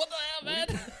weird. Like, What the hell,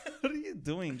 man? what are you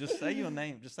doing? Just say your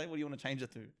name. Just say what you want to change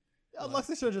it to. I'd like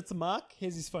to change it to Mark.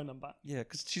 Here's his phone number. Yeah,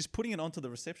 because she's putting it onto the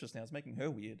receptionist now. It's making her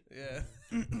weird. Yeah.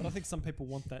 But I think some people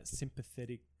want that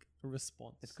sympathetic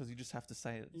response. It's because you just have to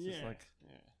say it. It's just like,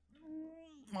 yeah.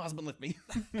 my husband left me.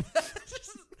 He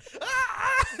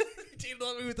cheated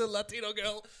on me with a Latino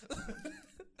girl.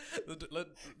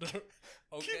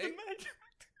 Okay.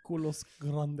 Culos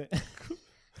grande.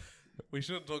 We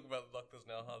shouldn't talk about the doctors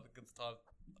now. I think it's time.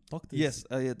 Doctors. Yes,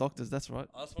 yeah, doctors. That's right.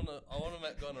 I want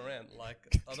to go on a rant.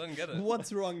 Like, I don't get it.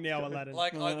 What's wrong now, Aladdin?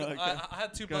 Like, Okay. I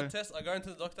had two blood tests. I go into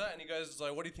the doctor and he goes,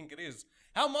 like, what do you think it is?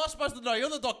 How am I supposed to know? You're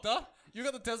the doctor. You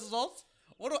got the test results.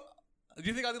 Do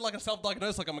you think I did like a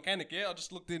self-diagnosis like a mechanic? Yeah, I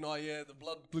just looked in. Oh yeah, the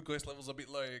blood glucose level's a bit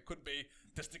low. It could be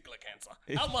testicular cancer.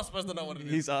 How am I supposed to know what it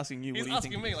is? He's asking you. He's what do you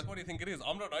asking think me it is? like, what do you think it is?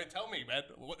 I'm not know. Tell me, man.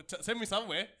 Send me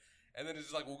somewhere. And then it's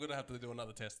just like, we're gonna have to do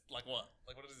another test. Like what?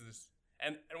 Like what is this?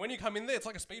 And when you come in there, it's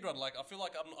like a speed run. Like I feel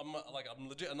like I'm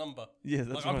legit a number. Yeah,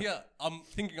 that's like right. I'm here. I'm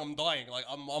thinking I'm dying. Like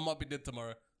I might be dead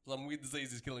tomorrow. Some weird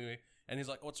disease is killing me. And he's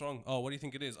like, what's wrong? Oh, what do you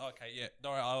think it is? Okay, yeah.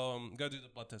 Don't worry. I'll go do the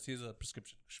blood test. Here's a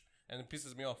prescription. And it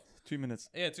pisses me off. 2 minutes.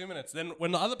 Yeah, 2 minutes. Then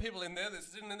when the other people in there, they're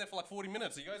sitting in there for like 40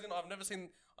 minutes. He goes in, I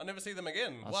never see them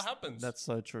again. What happens? That's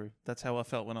so true. That's how I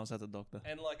felt when I was at the doctor.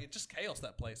 And like it's just chaos,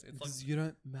 that place. It's because like you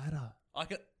don't matter.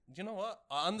 you know what?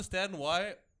 I understand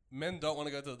why men don't want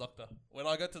to go to the doctor. When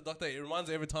I go to the doctor, it reminds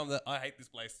me every time that I hate this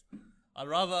place. I'd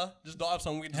rather just die of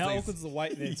some weird How disease. awkward's the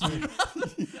wait there too?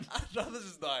 I'd rather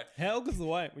just die. How awkward's the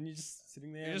wait when you're just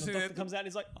sitting there You're and just the sitting doctor there- comes out and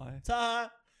he's like, I- ta,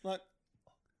 like,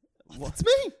 What? that's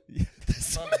me. Yeah. That's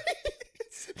Son. me.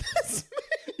 That's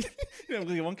me. You know,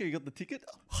 Willy Wonka, you got the ticket.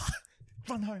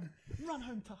 Run home,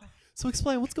 Ty. So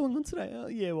explain what's going on today.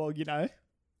 Yeah, well, you know,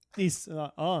 this.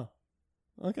 Oh,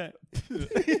 okay.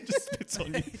 He just spits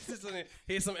on you. He's just like,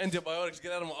 here's some antibiotics.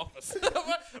 Get out of my office.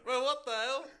 Bro, what the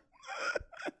hell?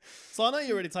 So I know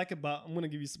you already take it, but I'm gonna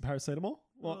give you some paracetamol.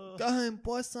 Well, go home,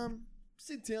 buy some,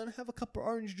 sit down, have a cup of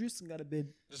orange juice, and go to bed.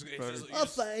 Oh,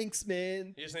 thanks,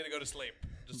 man. You just need to go to sleep.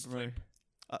 Just Bro. sleep.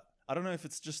 I don't know if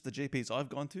it's just the GPs I've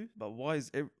gone to, but why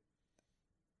is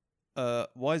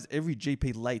every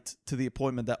GP late to the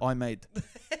appointment that I made?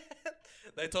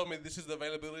 They told me this is the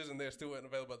availabilities and they still weren't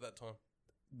available at that time.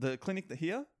 The clinic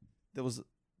here, there was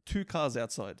 2 cars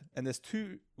outside, and there's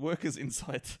 2 workers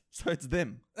inside, so it's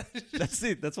them. That's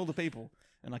it. That's all the people.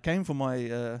 And I came for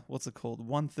my what's it called,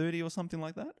 1:30 or something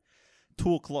like that.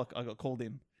 2 o'clock, I got called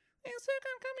in. Hey, sir,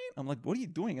 come in. I'm like, what are you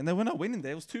doing? And then when I went in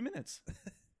there, it was 2 minutes.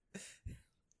 I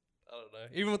don't know.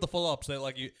 Even with the follow-ups, they're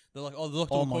like, oh, the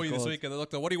doctor Oh will my call you this God. week, and the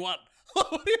doctor, what do you want?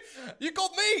 You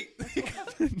called me.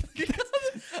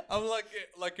 I'm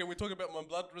like, can we talk about my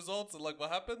blood results and like what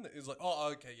happened? He's like, oh,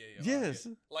 okay, yeah. Yes.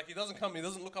 Yeah. Like he doesn't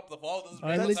look up the file. Doesn't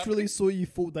I remember what's literally saw you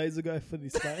 4 days ago for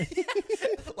this day. happening.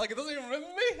 Like it doesn't even remember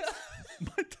me.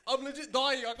 I'm legit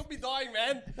dying. I could be dying,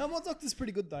 man. No, my doctor's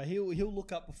pretty good though. He'll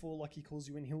look up before like he calls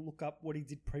you in. He'll look up what he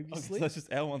did previously. That's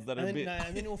just our ones that are And a then, bit.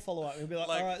 and then he'll follow up. He'll be like,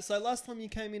 Like- all right, so last time you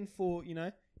came in for, you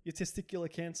know, your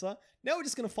testicular cancer. Now we're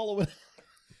just going to follow it.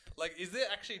 Like, is there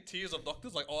actually tiers of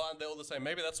doctors? Like, oh, aren't they all the same?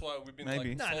 Maybe that's why we've been Maybe.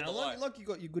 like No, sold no, a lie. like you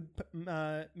got your good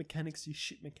mechanics, your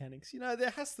shit mechanics. You know,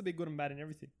 there has to be good and bad in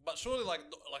everything. But surely, like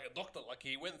a doctor, like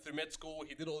he went through med school,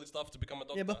 he did all this stuff to become a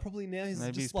doctor. Yeah, but probably now he's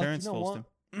Maybe just his like, parents you know forced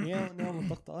what? Now I'm a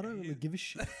doctor. I don't really give a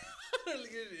shit.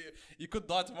 You could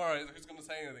die tomorrow. Who's going to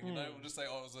say anything? You know, Hmm. we'll just say,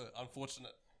 oh, it was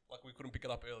unfortunate. Like we couldn't pick it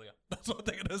up earlier. That's what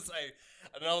they're going to say.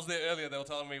 And when I was there earlier, they were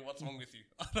telling me, what's wrong with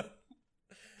you?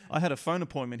 I had a phone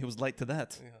appointment. He was late to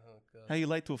that. Yeah, oh, God. How are you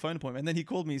late to a phone appointment? And then he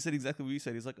called me. He said exactly what you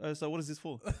said. He's like, oh, so what is this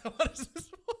for? What is this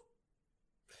for?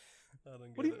 I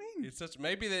don't What do get you it. mean? It's such.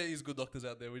 Maybe there is good doctors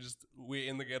out there. We're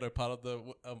in the ghetto part of the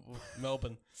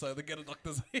Melbourne, so the ghetto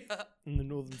doctors here. In the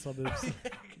northern suburbs.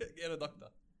 Get a doctor,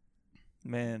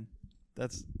 Man,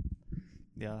 that's...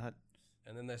 Yeah,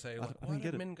 and then they say, I like, don't "Why get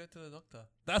don't it. men go to the doctor?"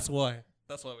 That's why.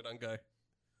 That's why we don't go.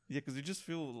 yeah, because you just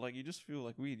feel like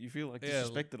weird. You feel like Yeah,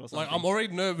 disrespected or something. like I'm already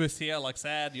nervous here, like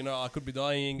sad. You know, I could be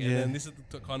dying, and Yeah. then this is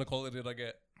the kind of quality that I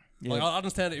get. Yeah. Like I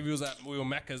understand if we were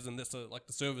Macca's and this like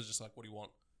the server's just like, "What do you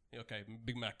want?" Yeah, okay,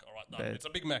 Big Mac. All right, done. Bad. It's a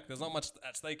Big Mac. There's not much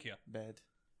at stake here. Bad.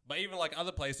 But even like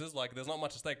other places, like there's not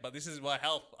much at stake. But this is my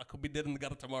health. I could be dead in the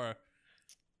gutter tomorrow.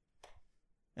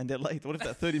 And they're late. What if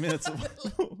that 30 minutes...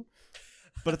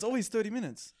 But it's always 30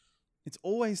 minutes. It's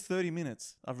always 30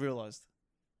 minutes, I've realized.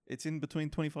 It's in between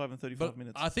 25 and 35 But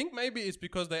minutes. I think maybe it's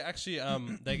because they actually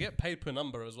they get paid per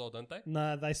number as well, don't they?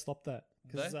 Nah, they stopped that.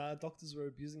 Because They? doctors were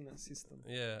abusing that system.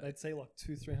 Yeah, They'd say like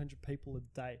 200-300 people a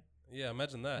day. yeah.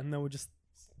 Imagine that. And they were just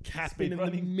Speed capping in the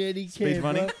running. Medicare. Speed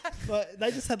running. bro. But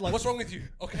they just had like... What's wrong with you?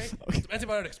 Okay, Some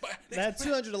antibiotics. They had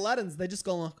 200 Aladdins. They just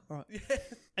gone like, all right, Yeah.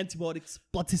 antibiotics,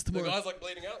 blood test The tomorrow. guy's like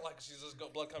bleeding out, like she's just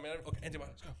got blood coming out. Okay,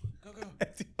 antibiotics. Go.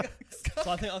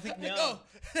 So I think now,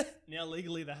 Go. now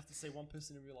legally they have to see one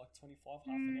person every like 25, half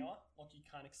an hour. Like you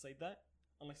can't exceed that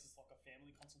unless it's like a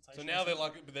family consultation. So or now they're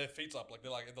something. like with their feet up, like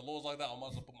they're like if the law's like that, I might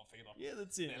as well put my feet up. yeah,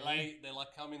 that's it. They're late. They like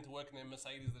come into work in their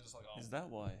Mercedes. They're just like, oh, Is that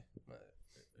why?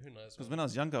 who knows? Because when I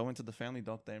was younger, I went to the family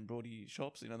doctor in Broady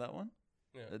Shops. You know that one?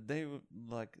 Yeah. They were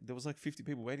like, there was like 50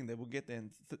 people waiting there. We'll get there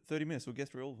in 30 minutes. We'll get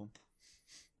through all of them.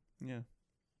 Yeah.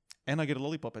 And I get a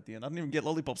lollipop at the end. I don't even get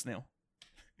lollipops now.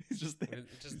 It's just there.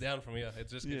 It's just down from here. It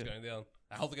just keeps Yeah. going down.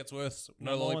 Health gets worse.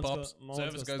 No My one's lollipops. got- my one's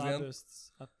Service got goes down.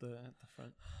 Starbursts at the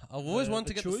front. I've always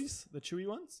wanted to the get. chewies, the chewy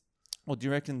ones. Or do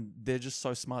you reckon they're just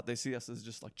so smart they see us as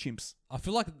just like chimps? I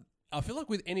feel like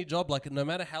with any job, like no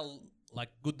matter how like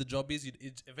good the job is,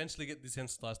 you'd eventually get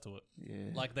desensitized to it.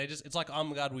 Yeah. Like it's like, oh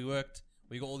my god, we worked,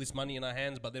 we got all this money in our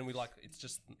hands, but then we like it's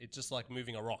just like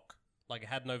moving a rock. Like it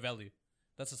had no value.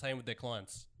 That's the same with their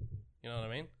clients. You know what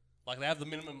I mean? Like they have the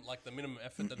minimum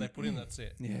effort that they put in. That's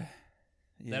it. Yeah.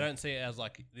 They don't see it as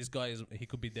like this guy he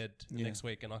could be dead Yeah. next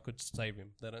week and I could save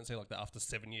him. They don't see like that after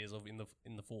 7 years of in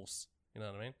the force. You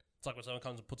know what I mean? It's like when someone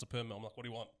comes and puts a permit. I'm like, what do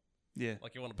you want? Yeah.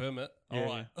 Like you want a permit? Yeah, All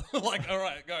right. Like all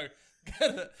right, go get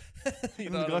it. You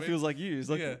And know the what guy I mean? feels like you. He's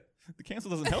like, Yeah. the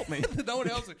council doesn't help me. No one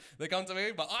else. They come to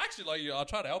me, but I actually like you. I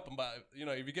try to help them, but you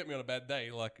know, if you get me on a bad day,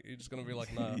 like you're just gonna be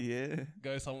like, nah, Yeah.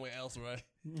 go somewhere else, bro.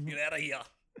 Get out of here.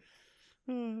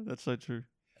 That's so true.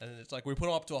 And it's like we put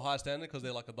them up to a high standard because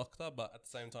they're like a doctor, but at the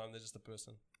same time they're just a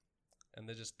person, and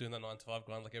they're just doing the 9 to 5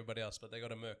 grind like everybody else, but they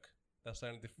got a merc. That's the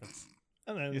only difference.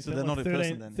 I don't know. Yeah, they so spent they're not a 13,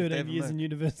 person then. If they 13 have a years Merc. in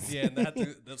university. Yeah, and they had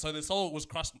to. So their soul was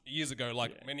crushed years ago,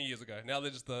 like many years ago. Now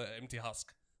they're just the empty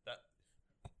husk that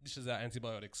dishes out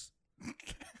antibiotics.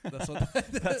 That's what.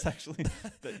 That's actually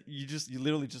you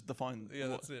literally just define Yeah,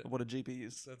 that's it. what a GP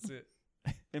is. That's it.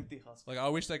 Empty husk. Like I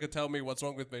wish they could tell me what's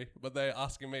wrong with me, but they're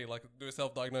asking me like do a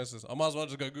self-diagnosis. I might as well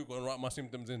just go Google and write my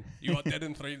symptoms in. You are dead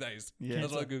in 3 days. Yeah.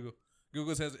 That's what I Google.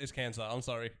 Google says it's cancer. I'm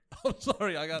sorry. I'm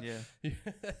sorry. I got. Yeah.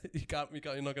 You can't.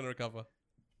 You're not gonna recover.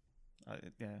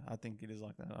 I think it is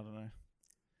like that. I don't know.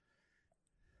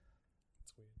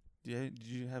 It's weird. Yeah. Did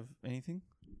you have anything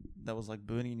that was like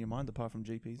burning in your mind apart from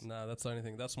GPs? Nah, that's the only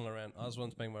thing. That's my rant. I just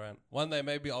want to make my rant. One day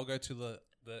maybe I'll go to the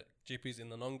GPs in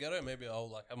the non-ghetto. Maybe I'll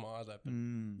like have my eyes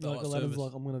open. Mm. No, Like what Aladdin's service?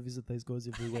 like, I'm gonna visit these guys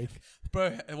every week.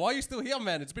 Bro, why are you still here,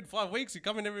 man? It's been 5 weeks. You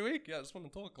come in every week. Yeah, I just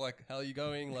want to talk. Like, how are you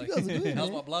going? Like, guys are good, how's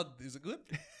man. my blood? Is it good?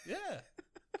 Yeah.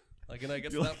 Like, you know, it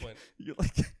gets to You're that point.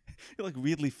 You're like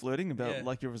weirdly flirting about Yeah.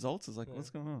 like your results. It's like, Yeah. what's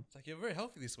going on? It's like, you're very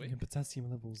healthy this week. Your potassium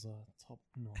levels are top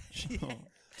notch.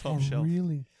 Top Oh, shelf.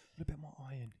 Really? What about my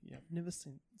iron? Yeah, I've never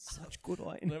seen such good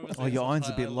iron. Never Oh, seen your such iron's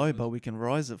a high bit low, levels. but we can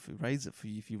raise it for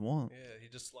you if you want. Yeah, he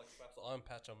just like slaps the iron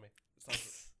patch on me. It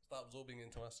starts start absorbing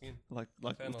into my skin. Like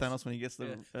Thanos. Thanos when he gets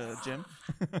the gem.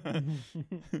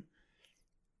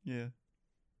 Yeah.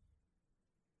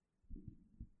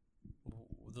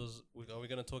 Are we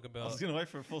going to talk I about... was gonna wait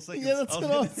for 4 seconds. Yeah, that's what I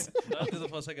gonna- was. I'll do the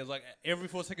 4 seconds. Like, every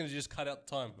 4 seconds, you just cut out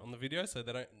the time on the video so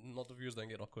they don't... Not the viewers don't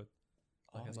get awkward.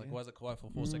 Like, Oh, it's like, yeah. why is it quiet for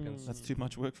 4 seconds? That's too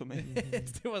much work for me.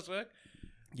 It's too much work.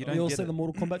 You We don't all get see it. the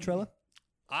Mortal Kombat trailer.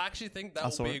 I actually think I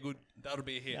that saw would be it. a good... That would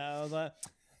be a hit. I was like,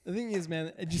 the thing is,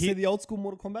 man, did you Hit- see the old school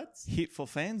Mortal Kombats? Hit for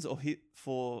fans or hit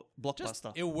for Just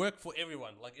blockbuster? it'll work for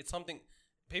everyone. Like it's something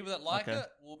people that like Okay. it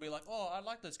will be like, oh, I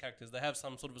like those characters. They have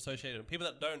some sort of associated. People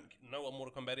that don't know what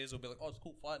Mortal Kombat is will be like, oh, it's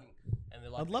cool fighting. And they're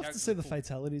like, I'd the love to characters see are the cool.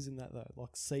 fatalities in that though.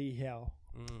 Like, see how.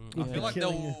 I Yeah. feel like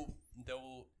Killing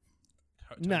they'll.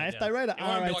 Nah, if they rate it It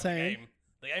won't be like the R18. game.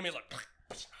 The game is like.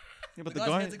 Yeah, The but the guy's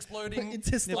guy. head's exploding.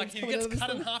 Intestines Like he coming out gets of his cut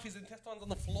in stomach. half. His intestines on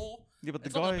the floor. Yeah, but the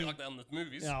It's not gonna guy. be like that in the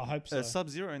movies. Yeah, I hope so.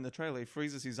 Sub-Zero in the trailer, he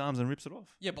freezes his arms and rips it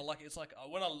off. Yeah, but like it's like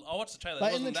when I watched the trailer, it But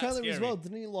in wasn't the that trailer as scary. well,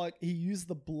 didn't he like he used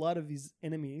the blood of his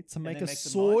enemy to make then a makes a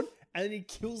sword, knife? and then he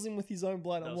kills him with his own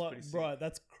blood? That I'm was like, pretty sick. bro,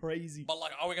 that's crazy. But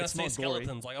like, are we gonna It's see not gory.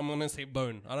 skeletons? Like I'm gonna see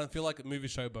bone. I don't feel like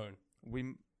movies show bone.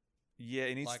 Yeah,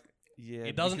 it needs. Like Yeah,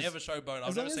 it doesn't because ever show bone. I've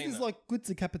As long never as seen there's that. like good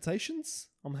decapitations,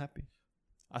 I'm happy.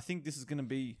 I think this is gonna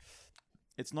be.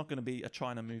 It's not gonna be a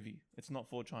China movie. It's not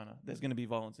for China. There's gonna be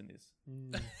violence in this.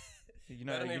 You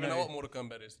know, I don't you even know, know what Mortal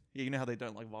Kombat is. Yeah, you know how they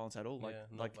don't like violence at all. Like, Yeah,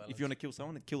 no like violence. if you want to kill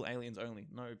someone, then kill aliens only,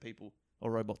 no people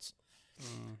or robots.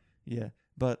 Yeah,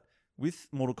 but with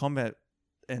Mortal Kombat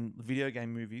and video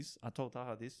game movies, I told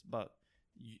Taha this, but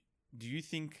do you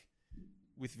think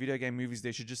with video game movies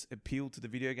they should just appeal to the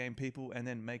video game people and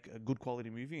then make a good quality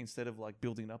movie instead of like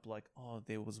building up like, oh,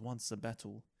 there was once a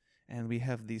battle and we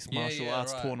have this Yeah, martial yeah,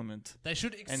 arts right. tournament They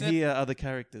should and accept. here are the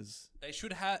characters. They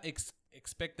should have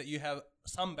expect that you have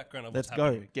some background of Let's what's go,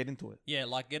 happening. get into it. Yeah,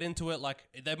 like get into it. Like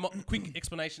they quick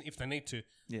explanation if they need to.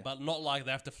 Yeah. But not like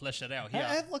they have to flesh it out. I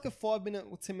Yeah. have like a 5 minute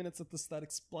or 10 minutes at the start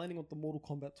explaining what the Mortal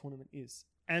Kombat tournament is,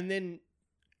 and then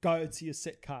go to your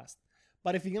set cast.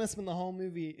 But if you're gonna spend the whole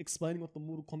movie explaining what the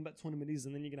Mortal Kombat tournament is,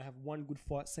 and then you're gonna have one good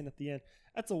fight scene at the end,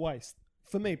 that's a waste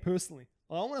for me personally.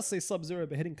 I want to see Sub-Zero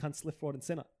beheading cunts left, right, and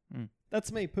center. Mm.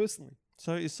 That's me personally.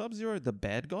 So is Sub-Zero the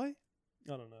bad guy?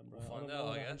 I don't know, bro. We'll find I out, don't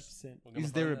know I guess. 100%. We're gonna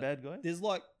Is there a find out. bad guy? There's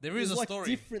like There is there's a like story.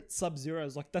 different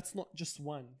Sub-Zeros. Like that's not just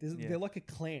one. Yeah. They're like a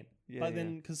clan. Yeah, but yeah.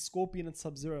 then because Scorpion and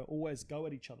Sub-Zero always go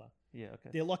at each other. Yeah, okay.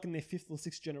 They're like in their 5th or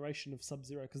 6th generation of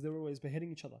Sub-Zero because they're always beheading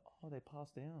each other. Oh, they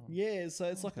passed down. Yeah, so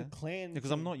it's like a Okay. clan.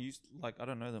 Because I'm thing. not used, like, I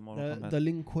don't know the Mortal the, Kombat. the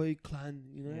Lin Kuei clan,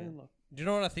 you know? Yeah. Like, Do you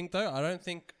know what I think though? I don't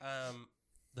think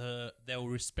they'll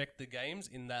respect the games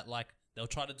in that like they'll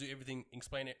try to do everything,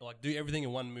 explain it, like do everything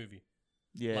in one movie.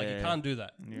 Yeah. Like you can't do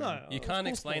that. Yeah. No, You of can't course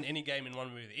explain not. any game in one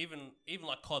movie. Even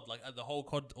like COD, like the whole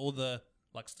COD, all the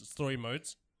like story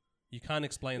modes. You can't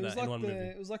explain It was that in like one the movie.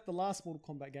 it was like the last Mortal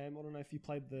Kombat game. I don't know if you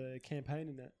played the campaign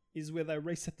in that. Is where they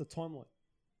reset the timeline.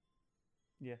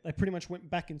 Yeah. They pretty much went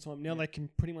back in time. Now Yeah. they can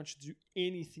pretty much do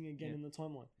anything again Yeah. in the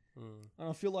timeline. Mm. And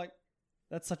I feel like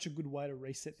that's such a good way to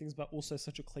reset things, but also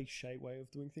such a cliche way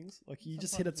of doing things. Like you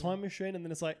just hit a Sometimes, time machine and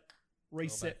then it's like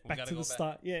reset We back gotta to go the back.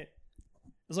 start. Yeah.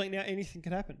 It's like now anything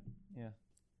can happen. Yeah.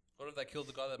 What if they killed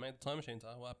the guy that made the time machine?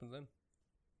 What happens then?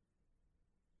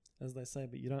 As they say,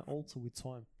 but you don't alter with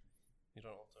time. You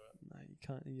don't alter it. No, you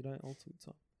can't. You don't alter with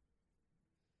time.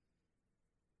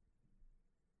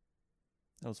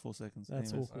 That was 4 seconds.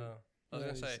 That's Anyways. awkward. I was That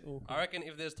gonna say, is awkward. I reckon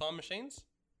if there's time machines,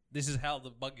 this is how the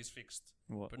bug is fixed.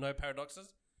 What? But no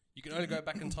paradoxes. You can only go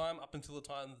back in time up until the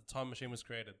time the time machine was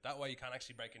created. That way, you can't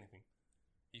actually break anything.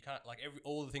 You can't like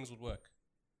all the things would work.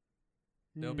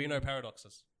 There will be no Hmm.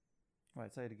 paradoxes.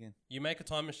 Right, say it again. You make a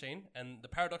time machine, and the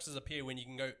paradoxes appear when you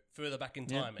can go further back in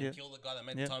Yeah, time and yeah. kill the guy that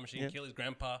made Yeah, the time machine, yeah. kill his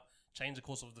grandpa, change the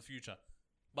course of the future.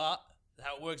 But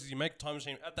how it works is you make a time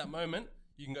machine at that moment.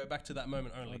 You can go back to that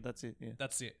moment only. Oh, that's it. Yeah.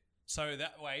 That's it. So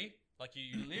that way, like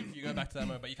you live, you go back to that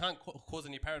moment, but you can't cause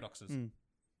any paradoxes Mm.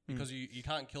 because you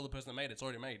can't kill the person that made it. It's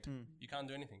already made. Mm. You can't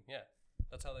do anything. Yeah,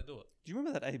 that's how they do it. Do you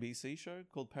remember that ABC show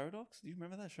called Paradox? Do you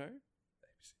remember that show?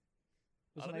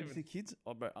 It was I on don't ABC even- Kids.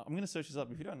 Oh, bro, I'm going to search this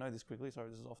up. If you don't know this quickly, sorry,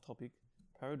 this is off topic.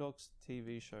 Paradox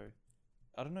TV show.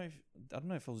 I don't know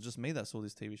if it was just me that saw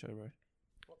this TV show, bro.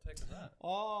 What the heck is that?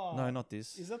 Oh, No, not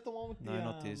this. Is that the one with No, the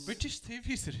not this. British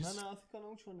TV series. No, I think I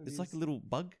know which one it is. It's like a little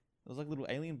bug. There was like a little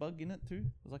alien bug in it too.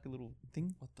 It was like a little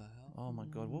thing. What the hell? Oh my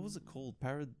god, what was it called?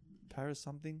 Para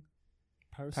something?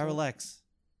 Parasite? Parallax.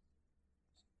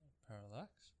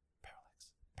 Parallax.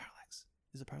 Parallax.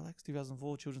 Is it Parallax?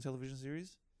 2004 children's television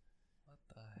series. What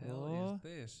the hell Oh. is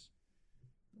this?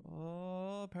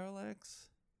 Oh, Parallax.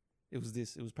 It was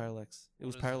this. It was Parallax. It What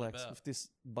was is it Parallax about? with this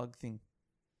bug thing.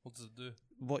 What does it do?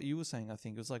 What you were saying, I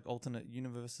think. It was like alternate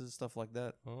universes, stuff like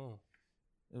that. Oh.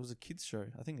 It was a kids show.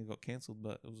 I think it got cancelled,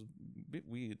 but it was a bit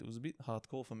weird. It was a bit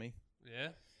hardcore for me Yeah.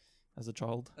 as a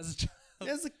child. As a child.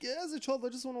 As a child, I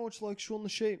just want to watch like Shaun the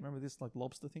Sheep. Remember this like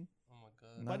lobster thing? Oh my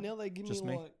god. No. But now they give me just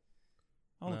me. like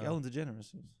Oh, look, No. Ellen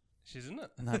DeGeneres. She's in it.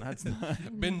 No, no, it's not.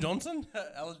 Ben Johnson.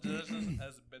 Alan Johnson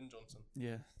as Ben Johnson.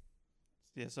 Yeah.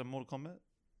 Yeah, so Mortal Kombat?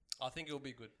 I think it'll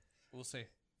be good. We'll see.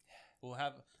 We'll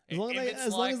have as long if it's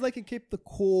as, long as they can keep the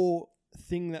core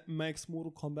thing that makes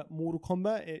Mortal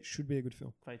Kombat, it should be a good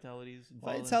film. Fatalities,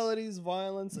 Fatalities,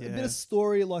 violence, a bit Yeah. of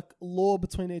story, like lore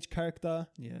between each character.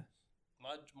 Yeah.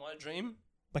 my dream.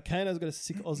 But Kano's got a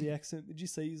sick Aussie accent. Did you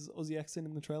see his Aussie accent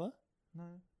in the trailer? No.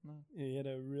 Yeah, he had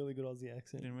a really good Aussie I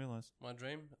accent. didn't realise. My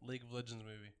dream. League of Legends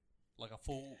movie. Like a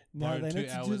full. No, blown they 2 need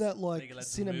to hours do that like League of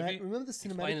Legends cinematic. movie. Remember the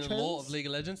Explaining cinematic the law of trailers? League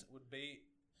of Legends would be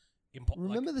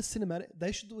Remember the cinematic?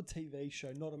 They should do a TV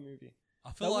show, not a movie.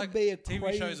 I feel that would like be a TV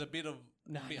crazy- shows a bit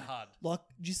Nah, hard. Like,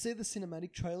 do you see the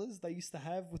cinematic trailers they used to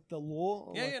have with the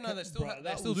lore? Yeah, Like, yeah, no, they still bro, they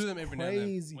that still do was them every now and then.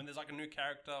 crazy. When there's like a new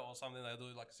character or something, they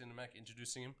do like a cinematic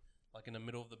introducing him, like in the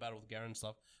middle of the battle with Garen and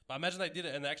stuff. But imagine they did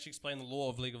it and they actually explained the lore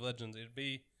of League of Legends. It'd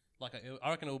be like I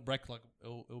reckon it'll break like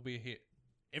it'll be a hit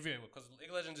everywhere because League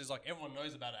of Legends is like everyone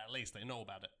knows about it. At least they know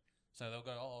about it, so they'll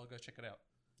go, oh, I'll go check it out.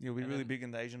 It'll be And really then- big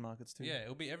in the Asian markets too. Yeah,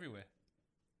 it'll be everywhere.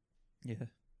 Yeah.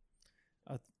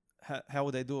 How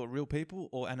would they do it? Real people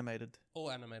or animated? All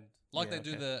animated, like Yeah, they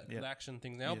do okay. the Yeah. action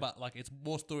things now, Yeah. but like it's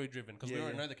more story driven because we Yeah,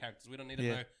 already yeah. know the characters. We don't need to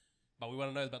Yeah. know, but we want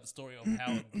to know about the story of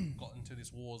how it got into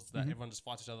this wars that Mhm. everyone just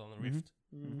fights each other on the Mhm. rift.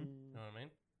 Mm. You know what I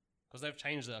mean? Because they've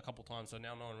changed it a couple times, so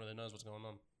now no one really knows what's going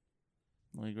on.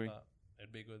 I agree. But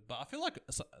it'd be good. But I feel like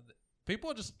people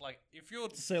are just like if you're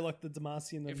Say like the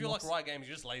Demacia and the if you're like Nox- Riot Games,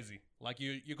 you're just lazy. Like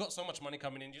you got so much money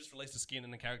coming in, you just release a skin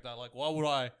and a character. Like why would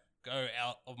I go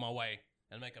out of my way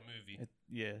and make a movie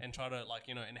Yeah. and try to like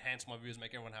enhance my views,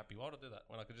 make everyone happy? Why would I do that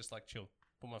when I could just like chill,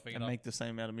 put my feet And up? make the same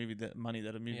amount of money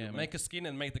that a movie Yeah, would make a skin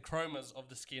and make the chromas of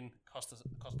the skin cost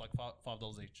like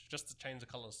 $5 each, just to change the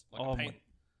colors, like Oh a my- paint.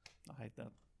 I hate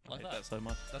that. I Like hate that. that so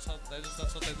much. That's what they do.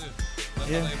 That's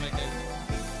Yeah. how they make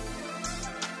it.